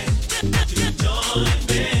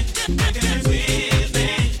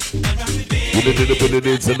 With a little bit of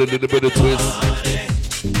this and a little bit of twist.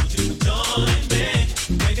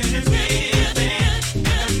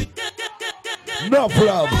 Enough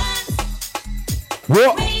love.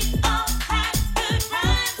 What?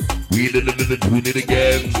 We did it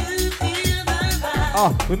again.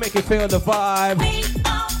 Oh, we make you feel the vibe.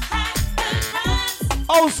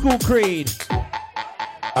 Old school Creed.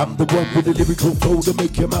 I'm the one with the lyrical flow to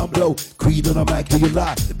make your mouth blow. Queen on a mic, do you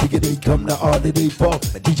lie? The bigger they come, the harder they fall.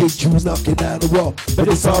 DJ Choose knocking down the wall. But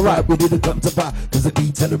it's alright, we didn't come to buy. Cause the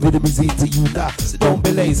beat and the rhythm is into you now. So don't be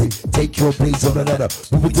lazy, take your place on the ladder.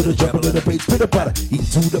 Move it to the jungle of the bass, put a batter.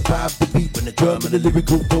 Into the vibe, the beat, when the drum and the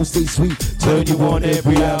lyrical flow stay sweet. Turn you on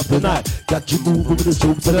every after night. Got you moving with the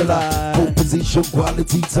stroke to the line. Pole position,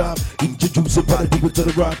 quality time. Introduce a body people to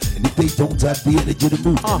the rhyme. And if they don't have the energy to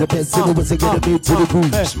move, the best singer was to get them into the groove.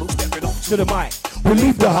 Smooth stepping up to the mic. We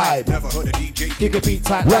leave the hype. Never heard a DJ Kick a beat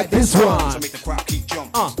tight like this one. to make the crowd keep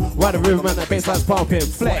jumping. While the rhythm and the bassline's pumping.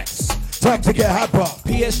 Flex. Time to get hyper.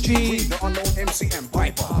 PSG. The unknown MC and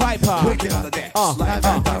Piper. Piper. Wicked on the dance. Live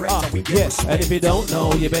and direct. We give Yes, and if you don't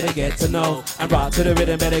know, you better get to know. And rock to the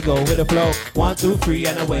rhythm, better go with the flow. 1, 2, 3,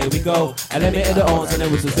 and away we go. And let me hit the horns and the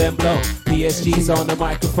whistles then blow. PSG's on the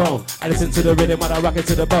microphone. And listen to the rhythm when I rock it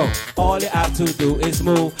to the bone. All you have to do is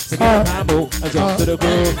move. So get a move and jump to the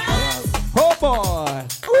groove. Oh boy.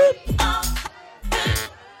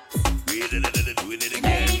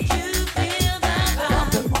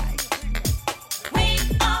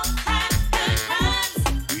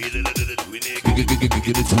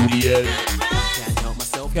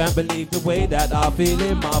 Can't believe the way that I feel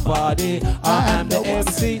in my body. I am the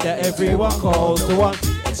MC that everyone calls the one.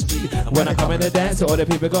 And when I come in the dance, all the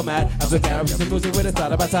people go mad. As we carry some music with a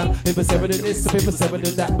style of my time. People say with this, people say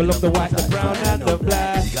with that. Below the white, the brown, and the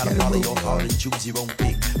black. You gotta follow your heart and choose your own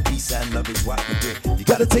pick. Peace and love is what we do. You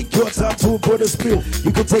gotta take your time to avoid a spill.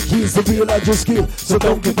 You can take years to realize your skill. So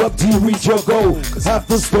don't give up till you reach your goal. Cause half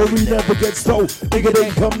the story never gets told. Bigger they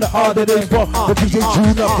come, the harder they fall. The DJ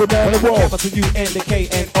tune up and down the wall. Capital U-N, the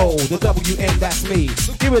K-N-O, the W-N, that's me.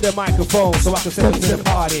 Give it a microphone so I can send it to the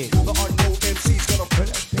party. The unknown MC's gonna put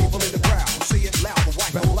people in the crowd. Say it loud, the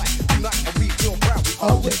white don't like. Unite and we feel proud. We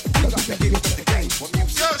all it. You got to get into the game.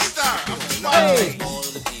 Just start. Hey.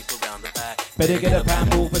 Better get a pan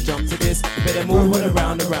move and jump to this. Better move it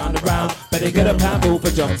around, around, around. Better get a pan move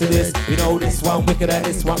and jump to this. You know this one wicked and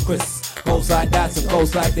this one Chris. Goes like that and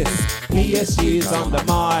goes like this. PSG is on the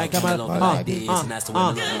mic. Come on,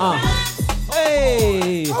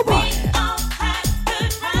 Hey. All right.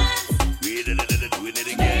 We did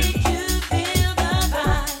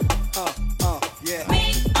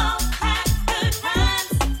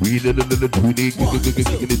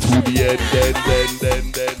it to the end, then.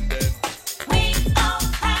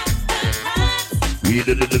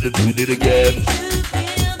 We did it again.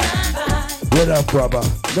 What up, brother?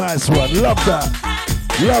 Nice one. Love that.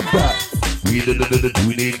 Love that. We did it to the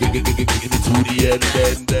end,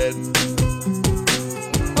 then.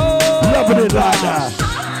 Loving it like that.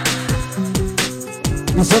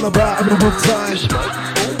 It's all about having a good time.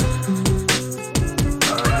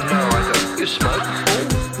 You smoke?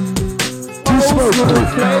 You smoke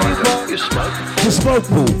pool. You smoke? You smoke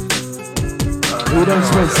pool. We don't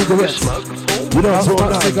smoke cigarettes. We don't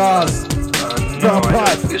smoke cigars. No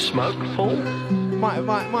pipe. You smoke full?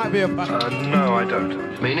 Might be a pipe. No, I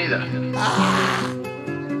don't. Me neither.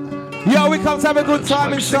 Yo, we come to have a good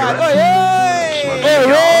time inside. Oh,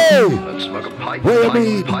 Hey, Let's smoke a pipe. What do you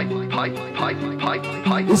mean? Pipe.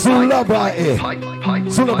 It's all love right here.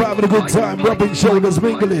 It's all about having a good time, rubbing shoulders,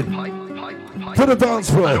 mingling. To the dance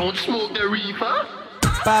floor. I don't smoke the reefer.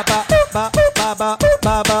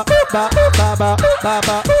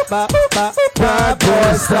 Bad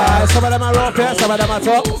boy style. Some of them are rough, yeah, some of them are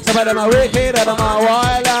tough, some of them are wicked, and them are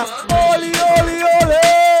wild. Oli.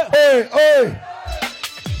 Hey.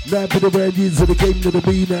 Now for the brand new to the game to the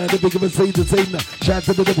B now. The big of a say the same now. Shout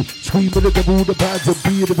to the devil. Scream at the devil. The pads of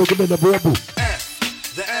B. The big of the rebel. F,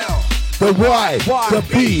 the L, The Y. The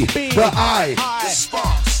B. The I. the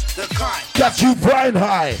sparks, the kite. Got you flying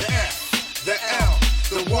high. The F, the L,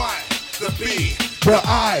 the Y, the B. The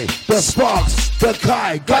I. The sparks. The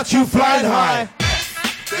Kai. Got you flying high.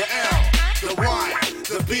 The L, the Y,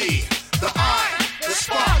 the B, the I, the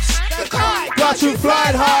sparks, the kite. Got you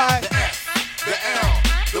flying high. The F, the L,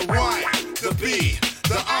 the Y, the B,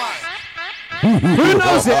 the I. Who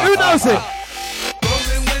knows it? Who knows it?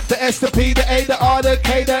 Rolling with The S, the P, the A, the R, the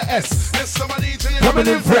K, the S. somebody Coming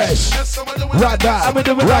in fresh. Like that. I'm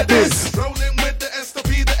doing Like this. Rolling with the S, the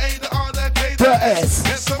P, the A, the R, the K, The S.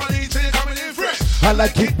 Yes, somebody coming in fresh. I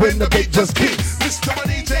like it when the beat just kicks. Mr.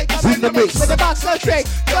 Money Take It's in the mix. With the box no trick.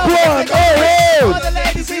 One, oh, All the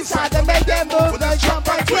ladies inside, they make them move, they jump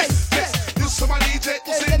and twist. Yes, this somebody take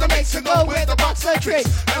us In the mix and go with the box no trick.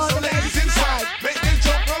 All the ladies inside. Make them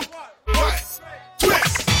jump rope. Right.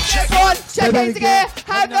 Twist. Check on, check into gear,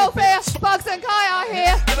 have no fear. Bugs and Kai are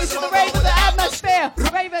here. This is the rave of the atmosphere.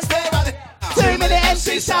 Ravens, 2 minute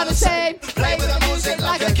MCs sound the same. Play with the music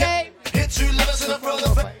like a game. Hit 2 levels in a row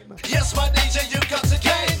of fame. Yes, my DJ, you got to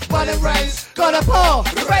game. rain's gonna pour.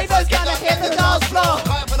 The rainbow's gonna hit the dance floor.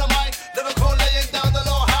 Time for the mic, lyrical laying down the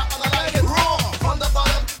law. Hot and I like it raw. From the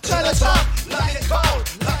bottom to the top, like it cold,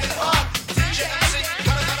 like it hot. DJ MC,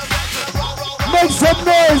 gonna rock, roll. Make some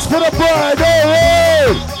noise for the bird,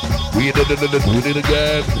 hey! We did it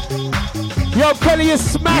again. Yo, Kelly, you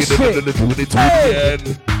smashed it. Hey.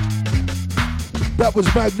 Again. That was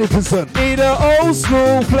magnificent. Need an old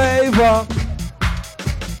school flavor.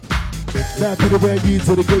 Now to the brand new,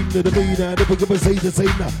 to the game, to the mean, I never gonna say the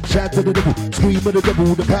same now. Shout to the devil, scream at the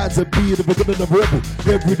devil, the pads and beer, the beginning of rebel.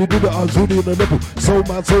 Every day do the odds, really on the level. Soul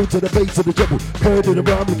my soul to the base of the trouble. Murder the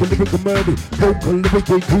rhyme, like a lyrical murder. Vocal lyric,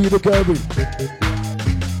 ain't creed the curving.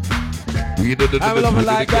 We did it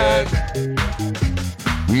again.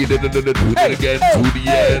 We did it again to the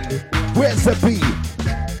end. Where's the beat?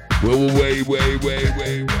 Wait.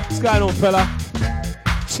 What's going on, fella?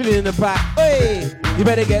 Chilling in the back. Hey, you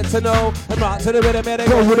better get to know and rock to the rhythm.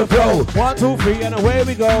 Go with the flow. 1, 2, 3, and away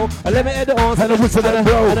we go. A limited the horns and a whistle and a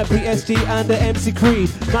blow. And a PSG and the MC Creed.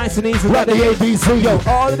 Nice and easy like the ABC. Yo,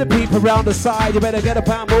 all of the people around the side, you better get a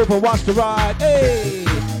pound move and watch the ride. Hey,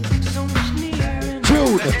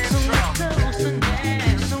 June.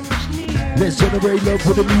 Let's generate love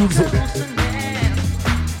for the music.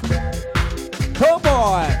 Oh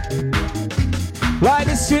boy, like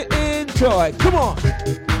this shit, enjoy. Come on.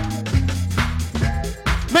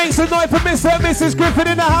 Make some noise for Mr. and Mrs. Griffin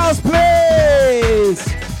in the house, please.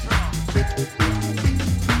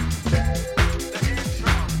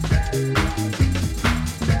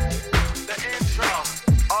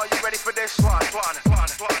 Are you ready for this one?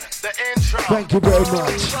 The intro. Thank you very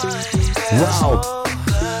much. Wow.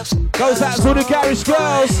 Goes out to the garage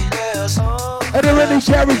girls. Are there any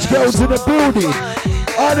garage girls in the building?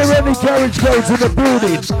 Are there any garage girls in the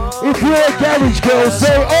building? If you're a garage girl,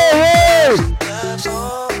 say, oh, hey!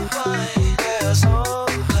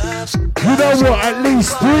 You know what? At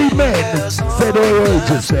least 3 men said, oh, hey,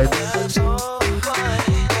 just then.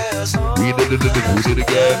 We did it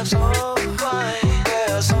again.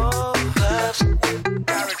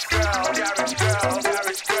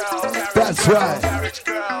 That's right.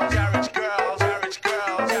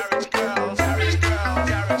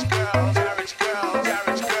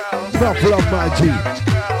 Enough love, my G.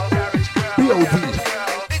 B.O.D.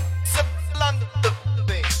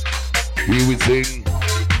 Here we sing.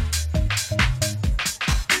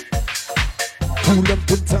 Cool and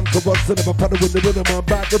tank of us, and I'm paddle with the rhythm, I'm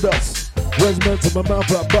back of us. Where's man to my mouth,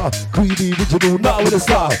 right bar? Greedy, original, not with a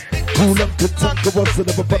star. Cool and tank of us, and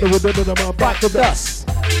I'm paddle with the rhythm, I'm back of us.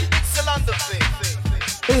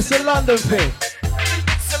 It's a London thing.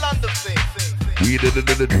 We did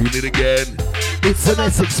it again. It's an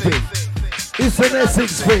Essex thing. It's an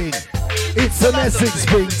Essex thing. It's an Essex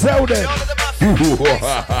thing. Tell them.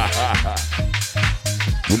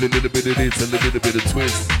 A little bit of this, a little bit of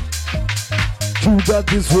twist. True that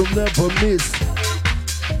this will never miss.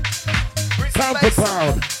 Pound for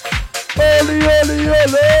pound. Oli, oli,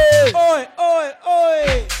 oli. Oi, oi,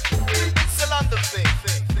 oi. It's a London thing.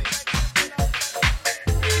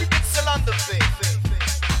 It's a London thing.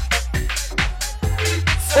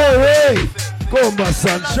 Oh, hey. Go on, my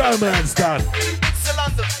son. Show man's done.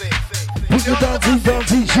 Put your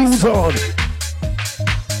dancing shoes on.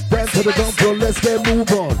 Dance to the dance floor, let's get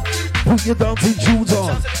move on. Put your dancing shoes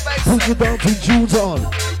on. Put your dancing shoes on.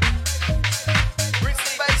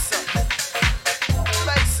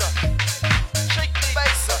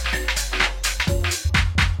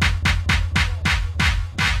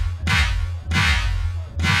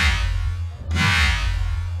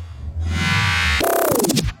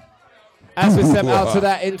 As we step out to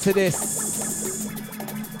that into this.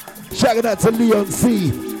 Shouting out to Leon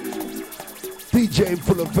C. DJ in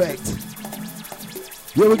full effect.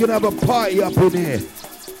 Yeah, we're gonna have a party up in here.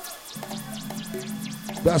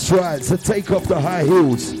 That's right, so take off the high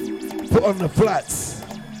heels. Put on the flats.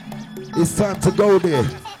 It's time to go there.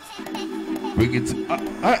 Bring it.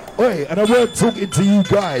 Wait, and I weren't talking to you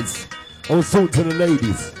guys. I was talking to the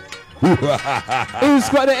ladies. Who's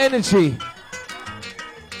got the energy?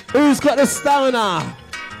 Who's got the stamina?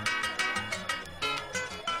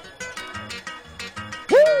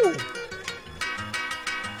 Woo!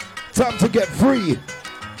 Time to get free.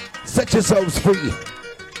 Set yourselves free.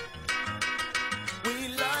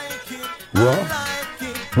 What?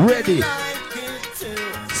 Ready?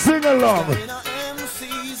 Sing along.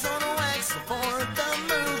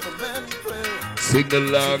 Sing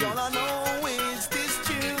along.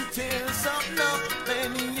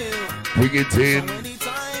 Bring it in.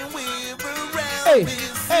 Hey,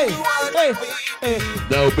 hey, hey, hey.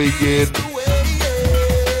 Now begin.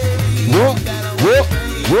 What?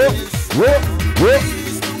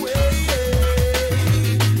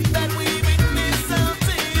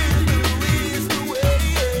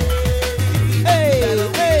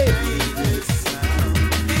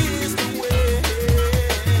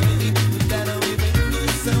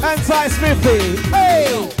 Hang tight, Smithy.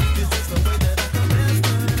 Hey!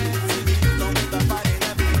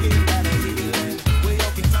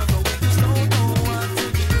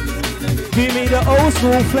 Give me the old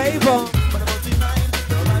school flavor.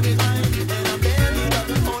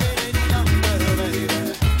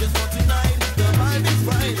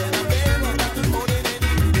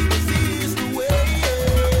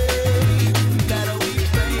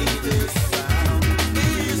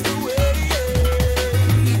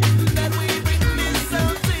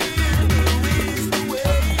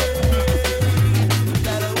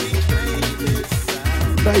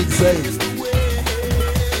 Night says.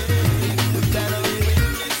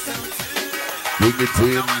 Bring it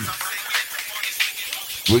in.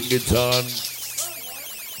 Bring it on.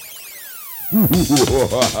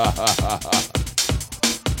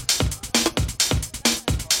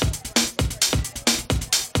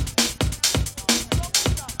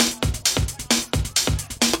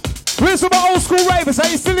 Where's some old school ravers? Are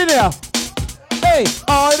you still in there? Hey,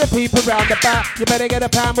 all the people round the back, you better get a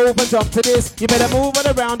pound move and jump to this. You better move it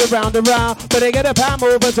around. Better get a pound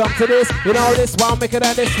move and jump to this. You know this one wicked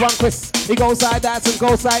and this one Chris. He goes like that and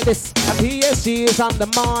goes like this. And PSG is on the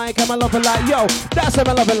mic. I'm a lover like, yo, that's what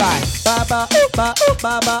I'm a lover like. Baba, baba,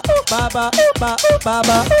 baba, baba, baba,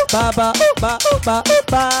 baba, baba, baba,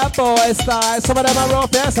 baba, boy style. Some of them are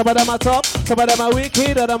rough, yeah, some of them are top, some of them are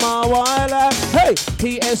wicked, and them are wild. Hey,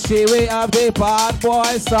 PSG, we have the bad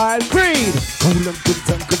boy style. Creed. Cool and good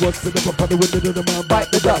time, come on, sit up on the window of the man,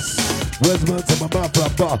 bite the dust. Where's my time, my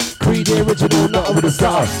bar? Creed the original, not over the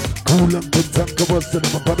star. Cool and good time, come on, sit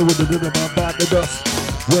up on the window of the man, bite the dust.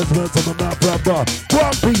 Where's my time, my bar?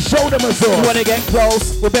 Grumpy, show them a song. You wanna get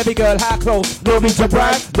close with baby girl, how close? No mean to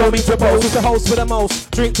brag, no mean to boast. Who's the host with the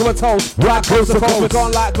most? Drink to a toast. Rock close to coast. We're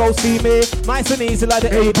gone like go see me. Nice and easy like the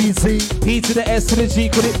ABC. P to the S to the G,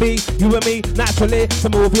 could it be? You and me, naturally, to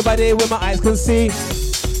move your body where my eyes can see.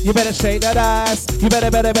 You better shake that ass. You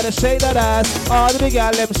better shake that ass. All the big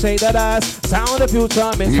gal, them shake that ass. Sound the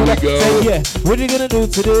future, miss. Here we go. Say, yeah, what are you gonna do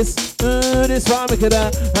to this? This one, make it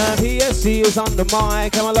up. And PSG is on the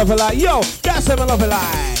mic. I'm a lover like, yo, that's what I'm a lover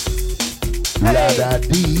like. La da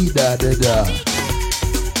dee da da da.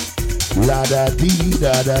 La da dee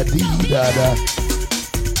da da dee da da.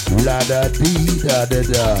 La da dee da da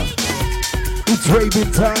da. It's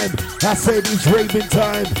raving time. I said it's raving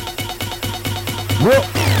time. Whoa.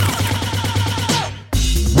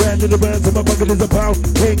 Brand in the bands and my bucket is a pound.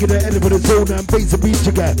 Can't get an end for the zone and bass and beat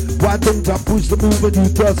you got. Why don't I push the movement you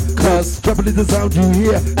trust? Cause trouble is the sound you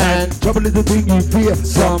hear and trouble is the thing you fear.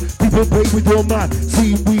 Some people play with your mind.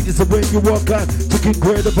 See weed is the way you walk on. Taking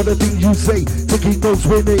credit for the things you say. Taking notes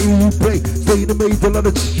when they hear you play. Staying amazed a lot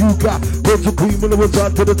of shit you got. Rose of cream when it was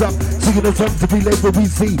on to the top. Singing a song to be late what we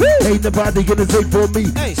see. Ain't nobody gonna say for me.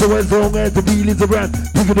 So as long as the feel is around,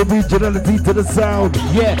 bringing the regionality to the sound.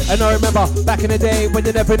 Yeah, and I remember back in the day when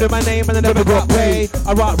you never knew my name and I never got paid.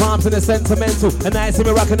 I rock rhymes in the sentimental, and now you see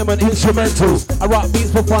me rocking them on instrumentals. I rock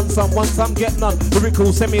beats for fun, once I'm getting on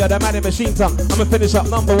lyrical, semi-automatic machine tongue. I'ma finish up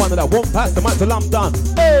number one and I won't pass the mic till I'm done.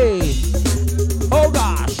 Hey, oh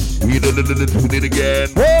gosh. We need it again.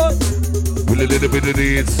 What? We need a little bit of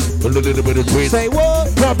this, a little bit of twist. Say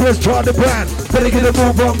what? God bless Charlie Brown. Better get a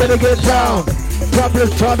move on, better get down. God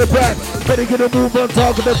bless Charlie Brown. Better get a move on,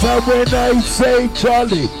 talking the time when I say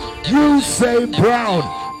Charlie. You say Brown.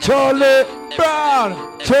 Charlie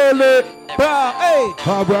Brown. Charlie Brown. Hey.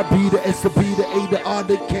 R.I.P. the S, the B, the A, the R,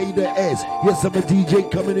 the K, the S. Yes, I'm a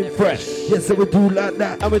DJ coming in fresh. Yes, I would do like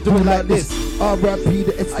that. I would do it like this. R.I.P.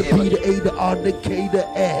 the S, the B, the A, the R, the K, the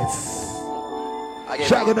S.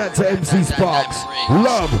 Shout out to MC Sparks.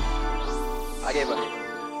 Love. I gave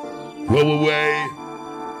Go away.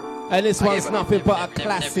 And this one's nothing but a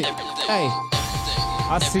classic. Hey,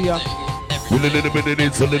 I see ya. With a little bit of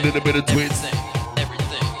this, a little bit of twist.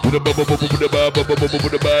 With a with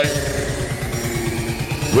a bye.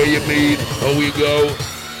 Where you mean? How we go?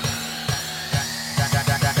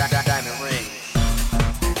 Diamond ring.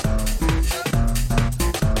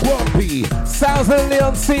 Grumpy. Sounds of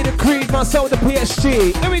Leon C, the Creed, myself, the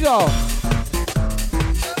PSG. Here we go.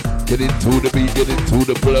 Get into the beat, get into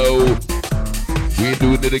the flow. We ain't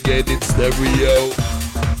doing it again in stereo.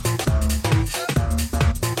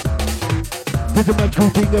 There's a much cool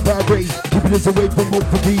thing about race, keeping us away from home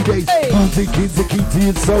for 3 days. Music is the key to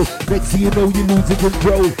your soul. Next thing you know, you're losing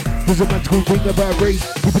control. There's a much cool thing about race,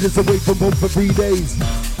 keeping us away from home for 3 days.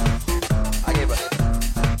 I gave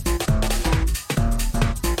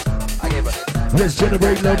Let's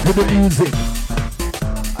generate love for the music.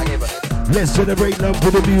 Let's generate love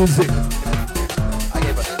for the music.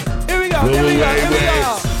 Here we go, here we go, here we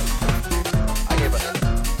go.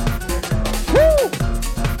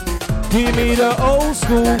 Give me the old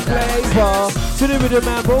school flavor. To the rhythm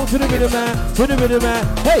man, roll to the rhythm man, to the rhythm man.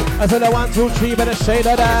 Hey, I said I 1, 2, 3, better shade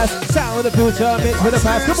of that. Sound of the future, mix with the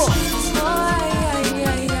past. Come on.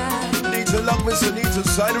 Need to love me, so need to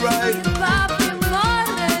side ride.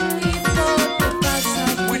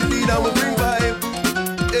 We need our bring vibe.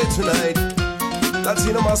 Here tonight.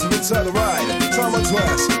 Latino massive inside the ride. Time and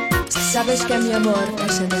twice. Sabes que mi amor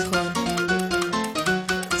es el mejor.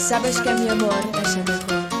 Sabes que mi amor es el mejor.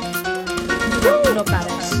 No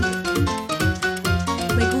pares. A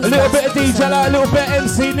little bit of DJ, like a little bit of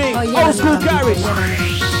MC Nick. Old school garage.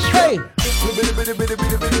 Hey.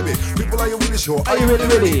 People, are you really sure? Are you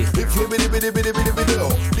ready?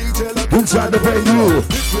 Inside the venue.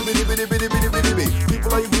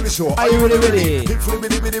 People, are you really sure? Are you ready?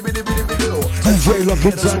 DJ Lock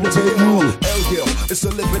inside the venue. It's a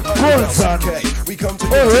living Go on, son. We come to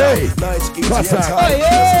Hey. nice, easy, Class and act. tight.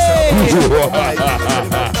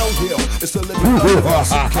 It's a living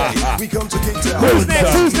we come to King Town. Who's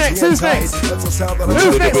next? Who's next? Who's next? Who's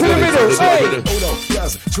next in the middle? Hey. Oh no,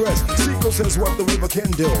 yes, Trez. Sequel says what the river can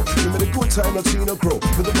do. Give me the good time, Latino crew.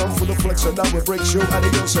 For the bump, for the flex, and now we break show.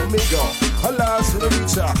 Adios, amigo. Alas,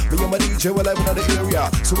 senorita. Me and my DJ will have another area.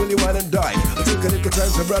 So will you wine and dine? I take a little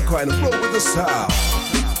time to rock wine and roll with the style.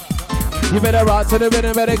 You better rock to the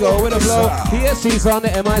rhythm, better go with the flow. PSG's on the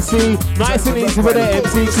MIC, nice and easy with the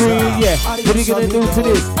MC crew. Yeah, what are you gonna do to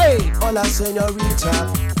this? Hey! Hola, señorita.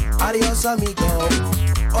 Adios, amigo.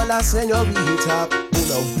 Hola, señorita.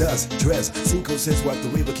 Uno, does, dress. Cinco says what the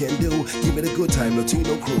river can do. Give me the good time,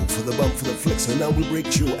 Latino crew. For the bump, for the flicks, and now we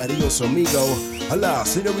break you. Adios, amigo. Hola,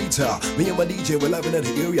 senorita. Me and my DJ will have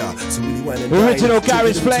another area. So really wine and dine. Original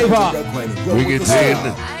garage flavor. Bring it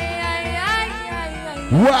in.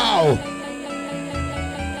 Wow.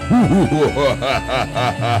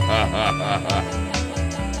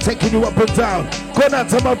 Taking you up and down. Going out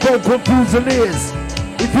to my vocal confusion ears.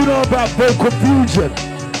 If you know about vocal confusion,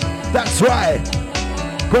 that's right.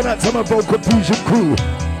 Going out to my vocal confusion crew.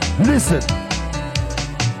 Listen.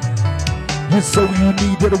 You're so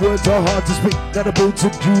unique that the words are hard to speak. Got a boat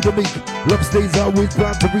took you to meet. Love stays always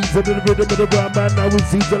bound to reason. In the rhythm of the rhyme, man, now it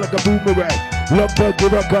seems like a boomerang. Love bug,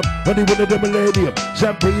 give rock up, honey, one of the millennium.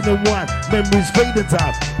 Champagne and wine, memories fading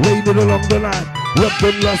time. Raining along the line. Love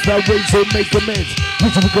been lost, I wait, so make amends.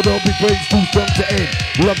 Wish we could all be friends, too strong to end.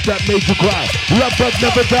 Love that made you cry. Love bug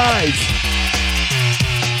never dies.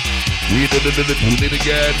 We did it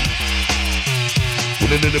again.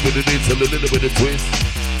 With a little bit of this, a little bit of twist.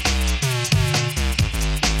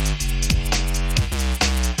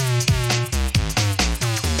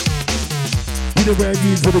 The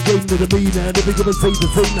values of the game of the mean and never gonna say the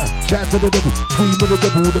same now. Shout to the double, scream of the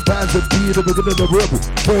double, the pass and beat of the rebel.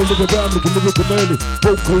 Fall of the ground, looking lyrical early.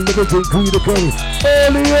 Vocal lyrical, creed of curry.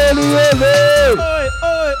 Early, early, early. Oi,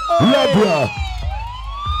 oi, oi. Love ya.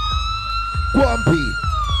 Guampy.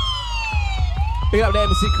 Big up the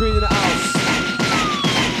MC crew in the house.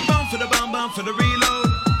 Bum for the bum, bum for the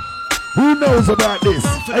reload. Who knows about this?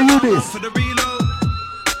 Are you this? For the reload.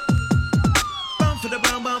 Bum for the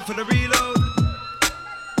bum, bum for the reload.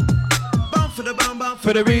 For the bum bum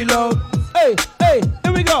for the reload. Hey, hey,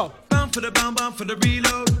 here we go. Bum for the bum bum for the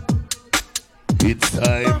reload. It's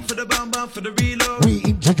time. Bum for the bum bum for the reload. We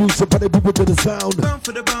introduce some funny people to the sound. Bum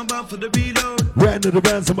for the bum bum for the reload. Ran to the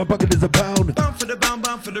round, so my bucket is a pound. Bum for the bum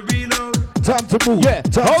bum for the reload. Time to move. Yeah,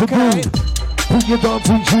 time to move. Put your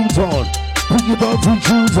dancing shoes on. Put your dancing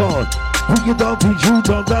shoes on. Put your dancing shoes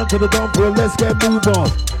on. Down to the dance floor. Let's get move on.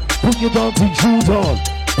 Put your dancing shoes on.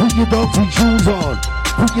 Put your dancing shoes on.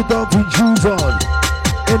 Put your dancing shoes on.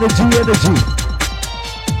 Energy, energy.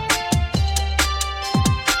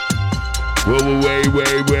 Whoa, wait.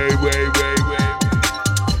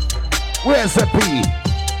 Where's the P?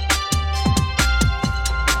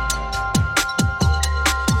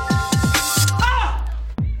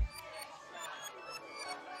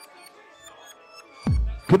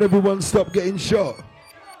 Can everyone stop getting shot?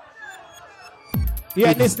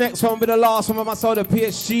 Yeah, this next one will be the last one of my soul, the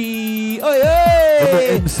PSG. Oh, yeah! And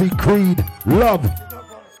the MC Creed, love.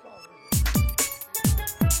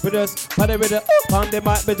 With us, on the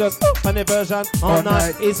mic, with us, on the version, all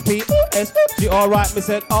night is P-S-G. Alright, me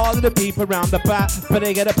said all of the people around the back, but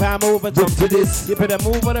they get a pound move and jump to this. You better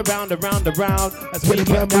move it around. As we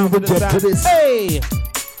get down to the sound. Hey!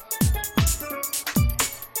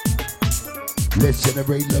 Let's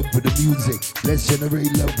generate love for the music. Let's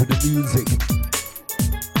generate love for the music.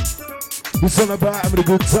 It's all about having a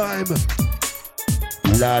good time.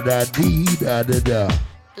 La da dee da da da.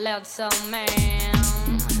 Loud soul man.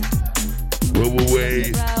 Whoa,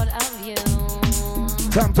 wait. Proud of you.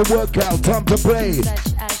 Time to work out, time to play.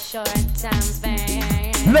 Such a short time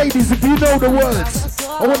span. Ladies, if you know the words,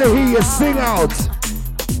 I want to hear you sing out.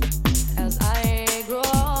 As I grow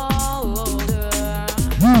older,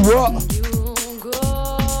 You what? you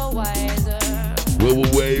grow wiser. Whoa,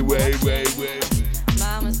 wait.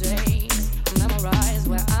 My mistakes, memorize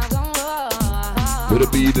where I'm gone wrong. With the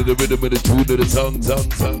beat and the rhythm and the tune and the song.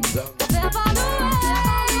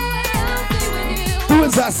 Who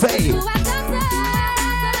does that say?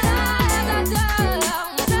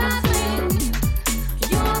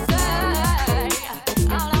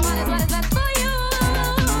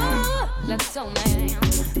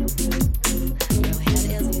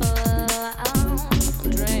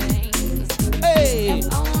 Hey!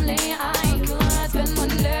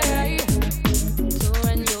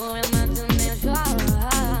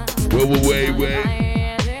 Wait.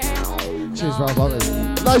 Cheers, my brothers.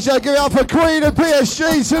 Let's give it up for Queen and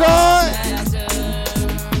PSG tonight.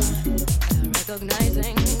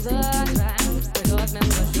 Recognizing the times, the government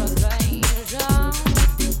was frustration.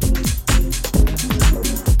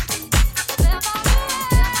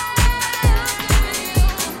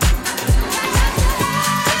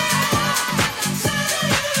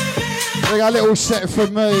 We got a little set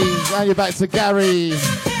from me. Now you're back to Gary.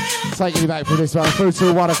 Taking you back for this one through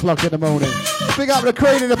till 1 o'clock in the morning. Big up the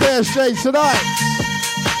Queen and the PSG tonight.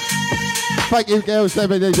 Thank you, girls. They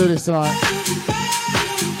do this tonight.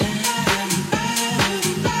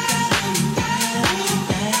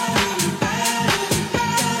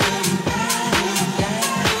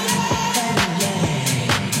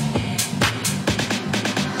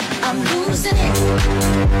 I'm losing it.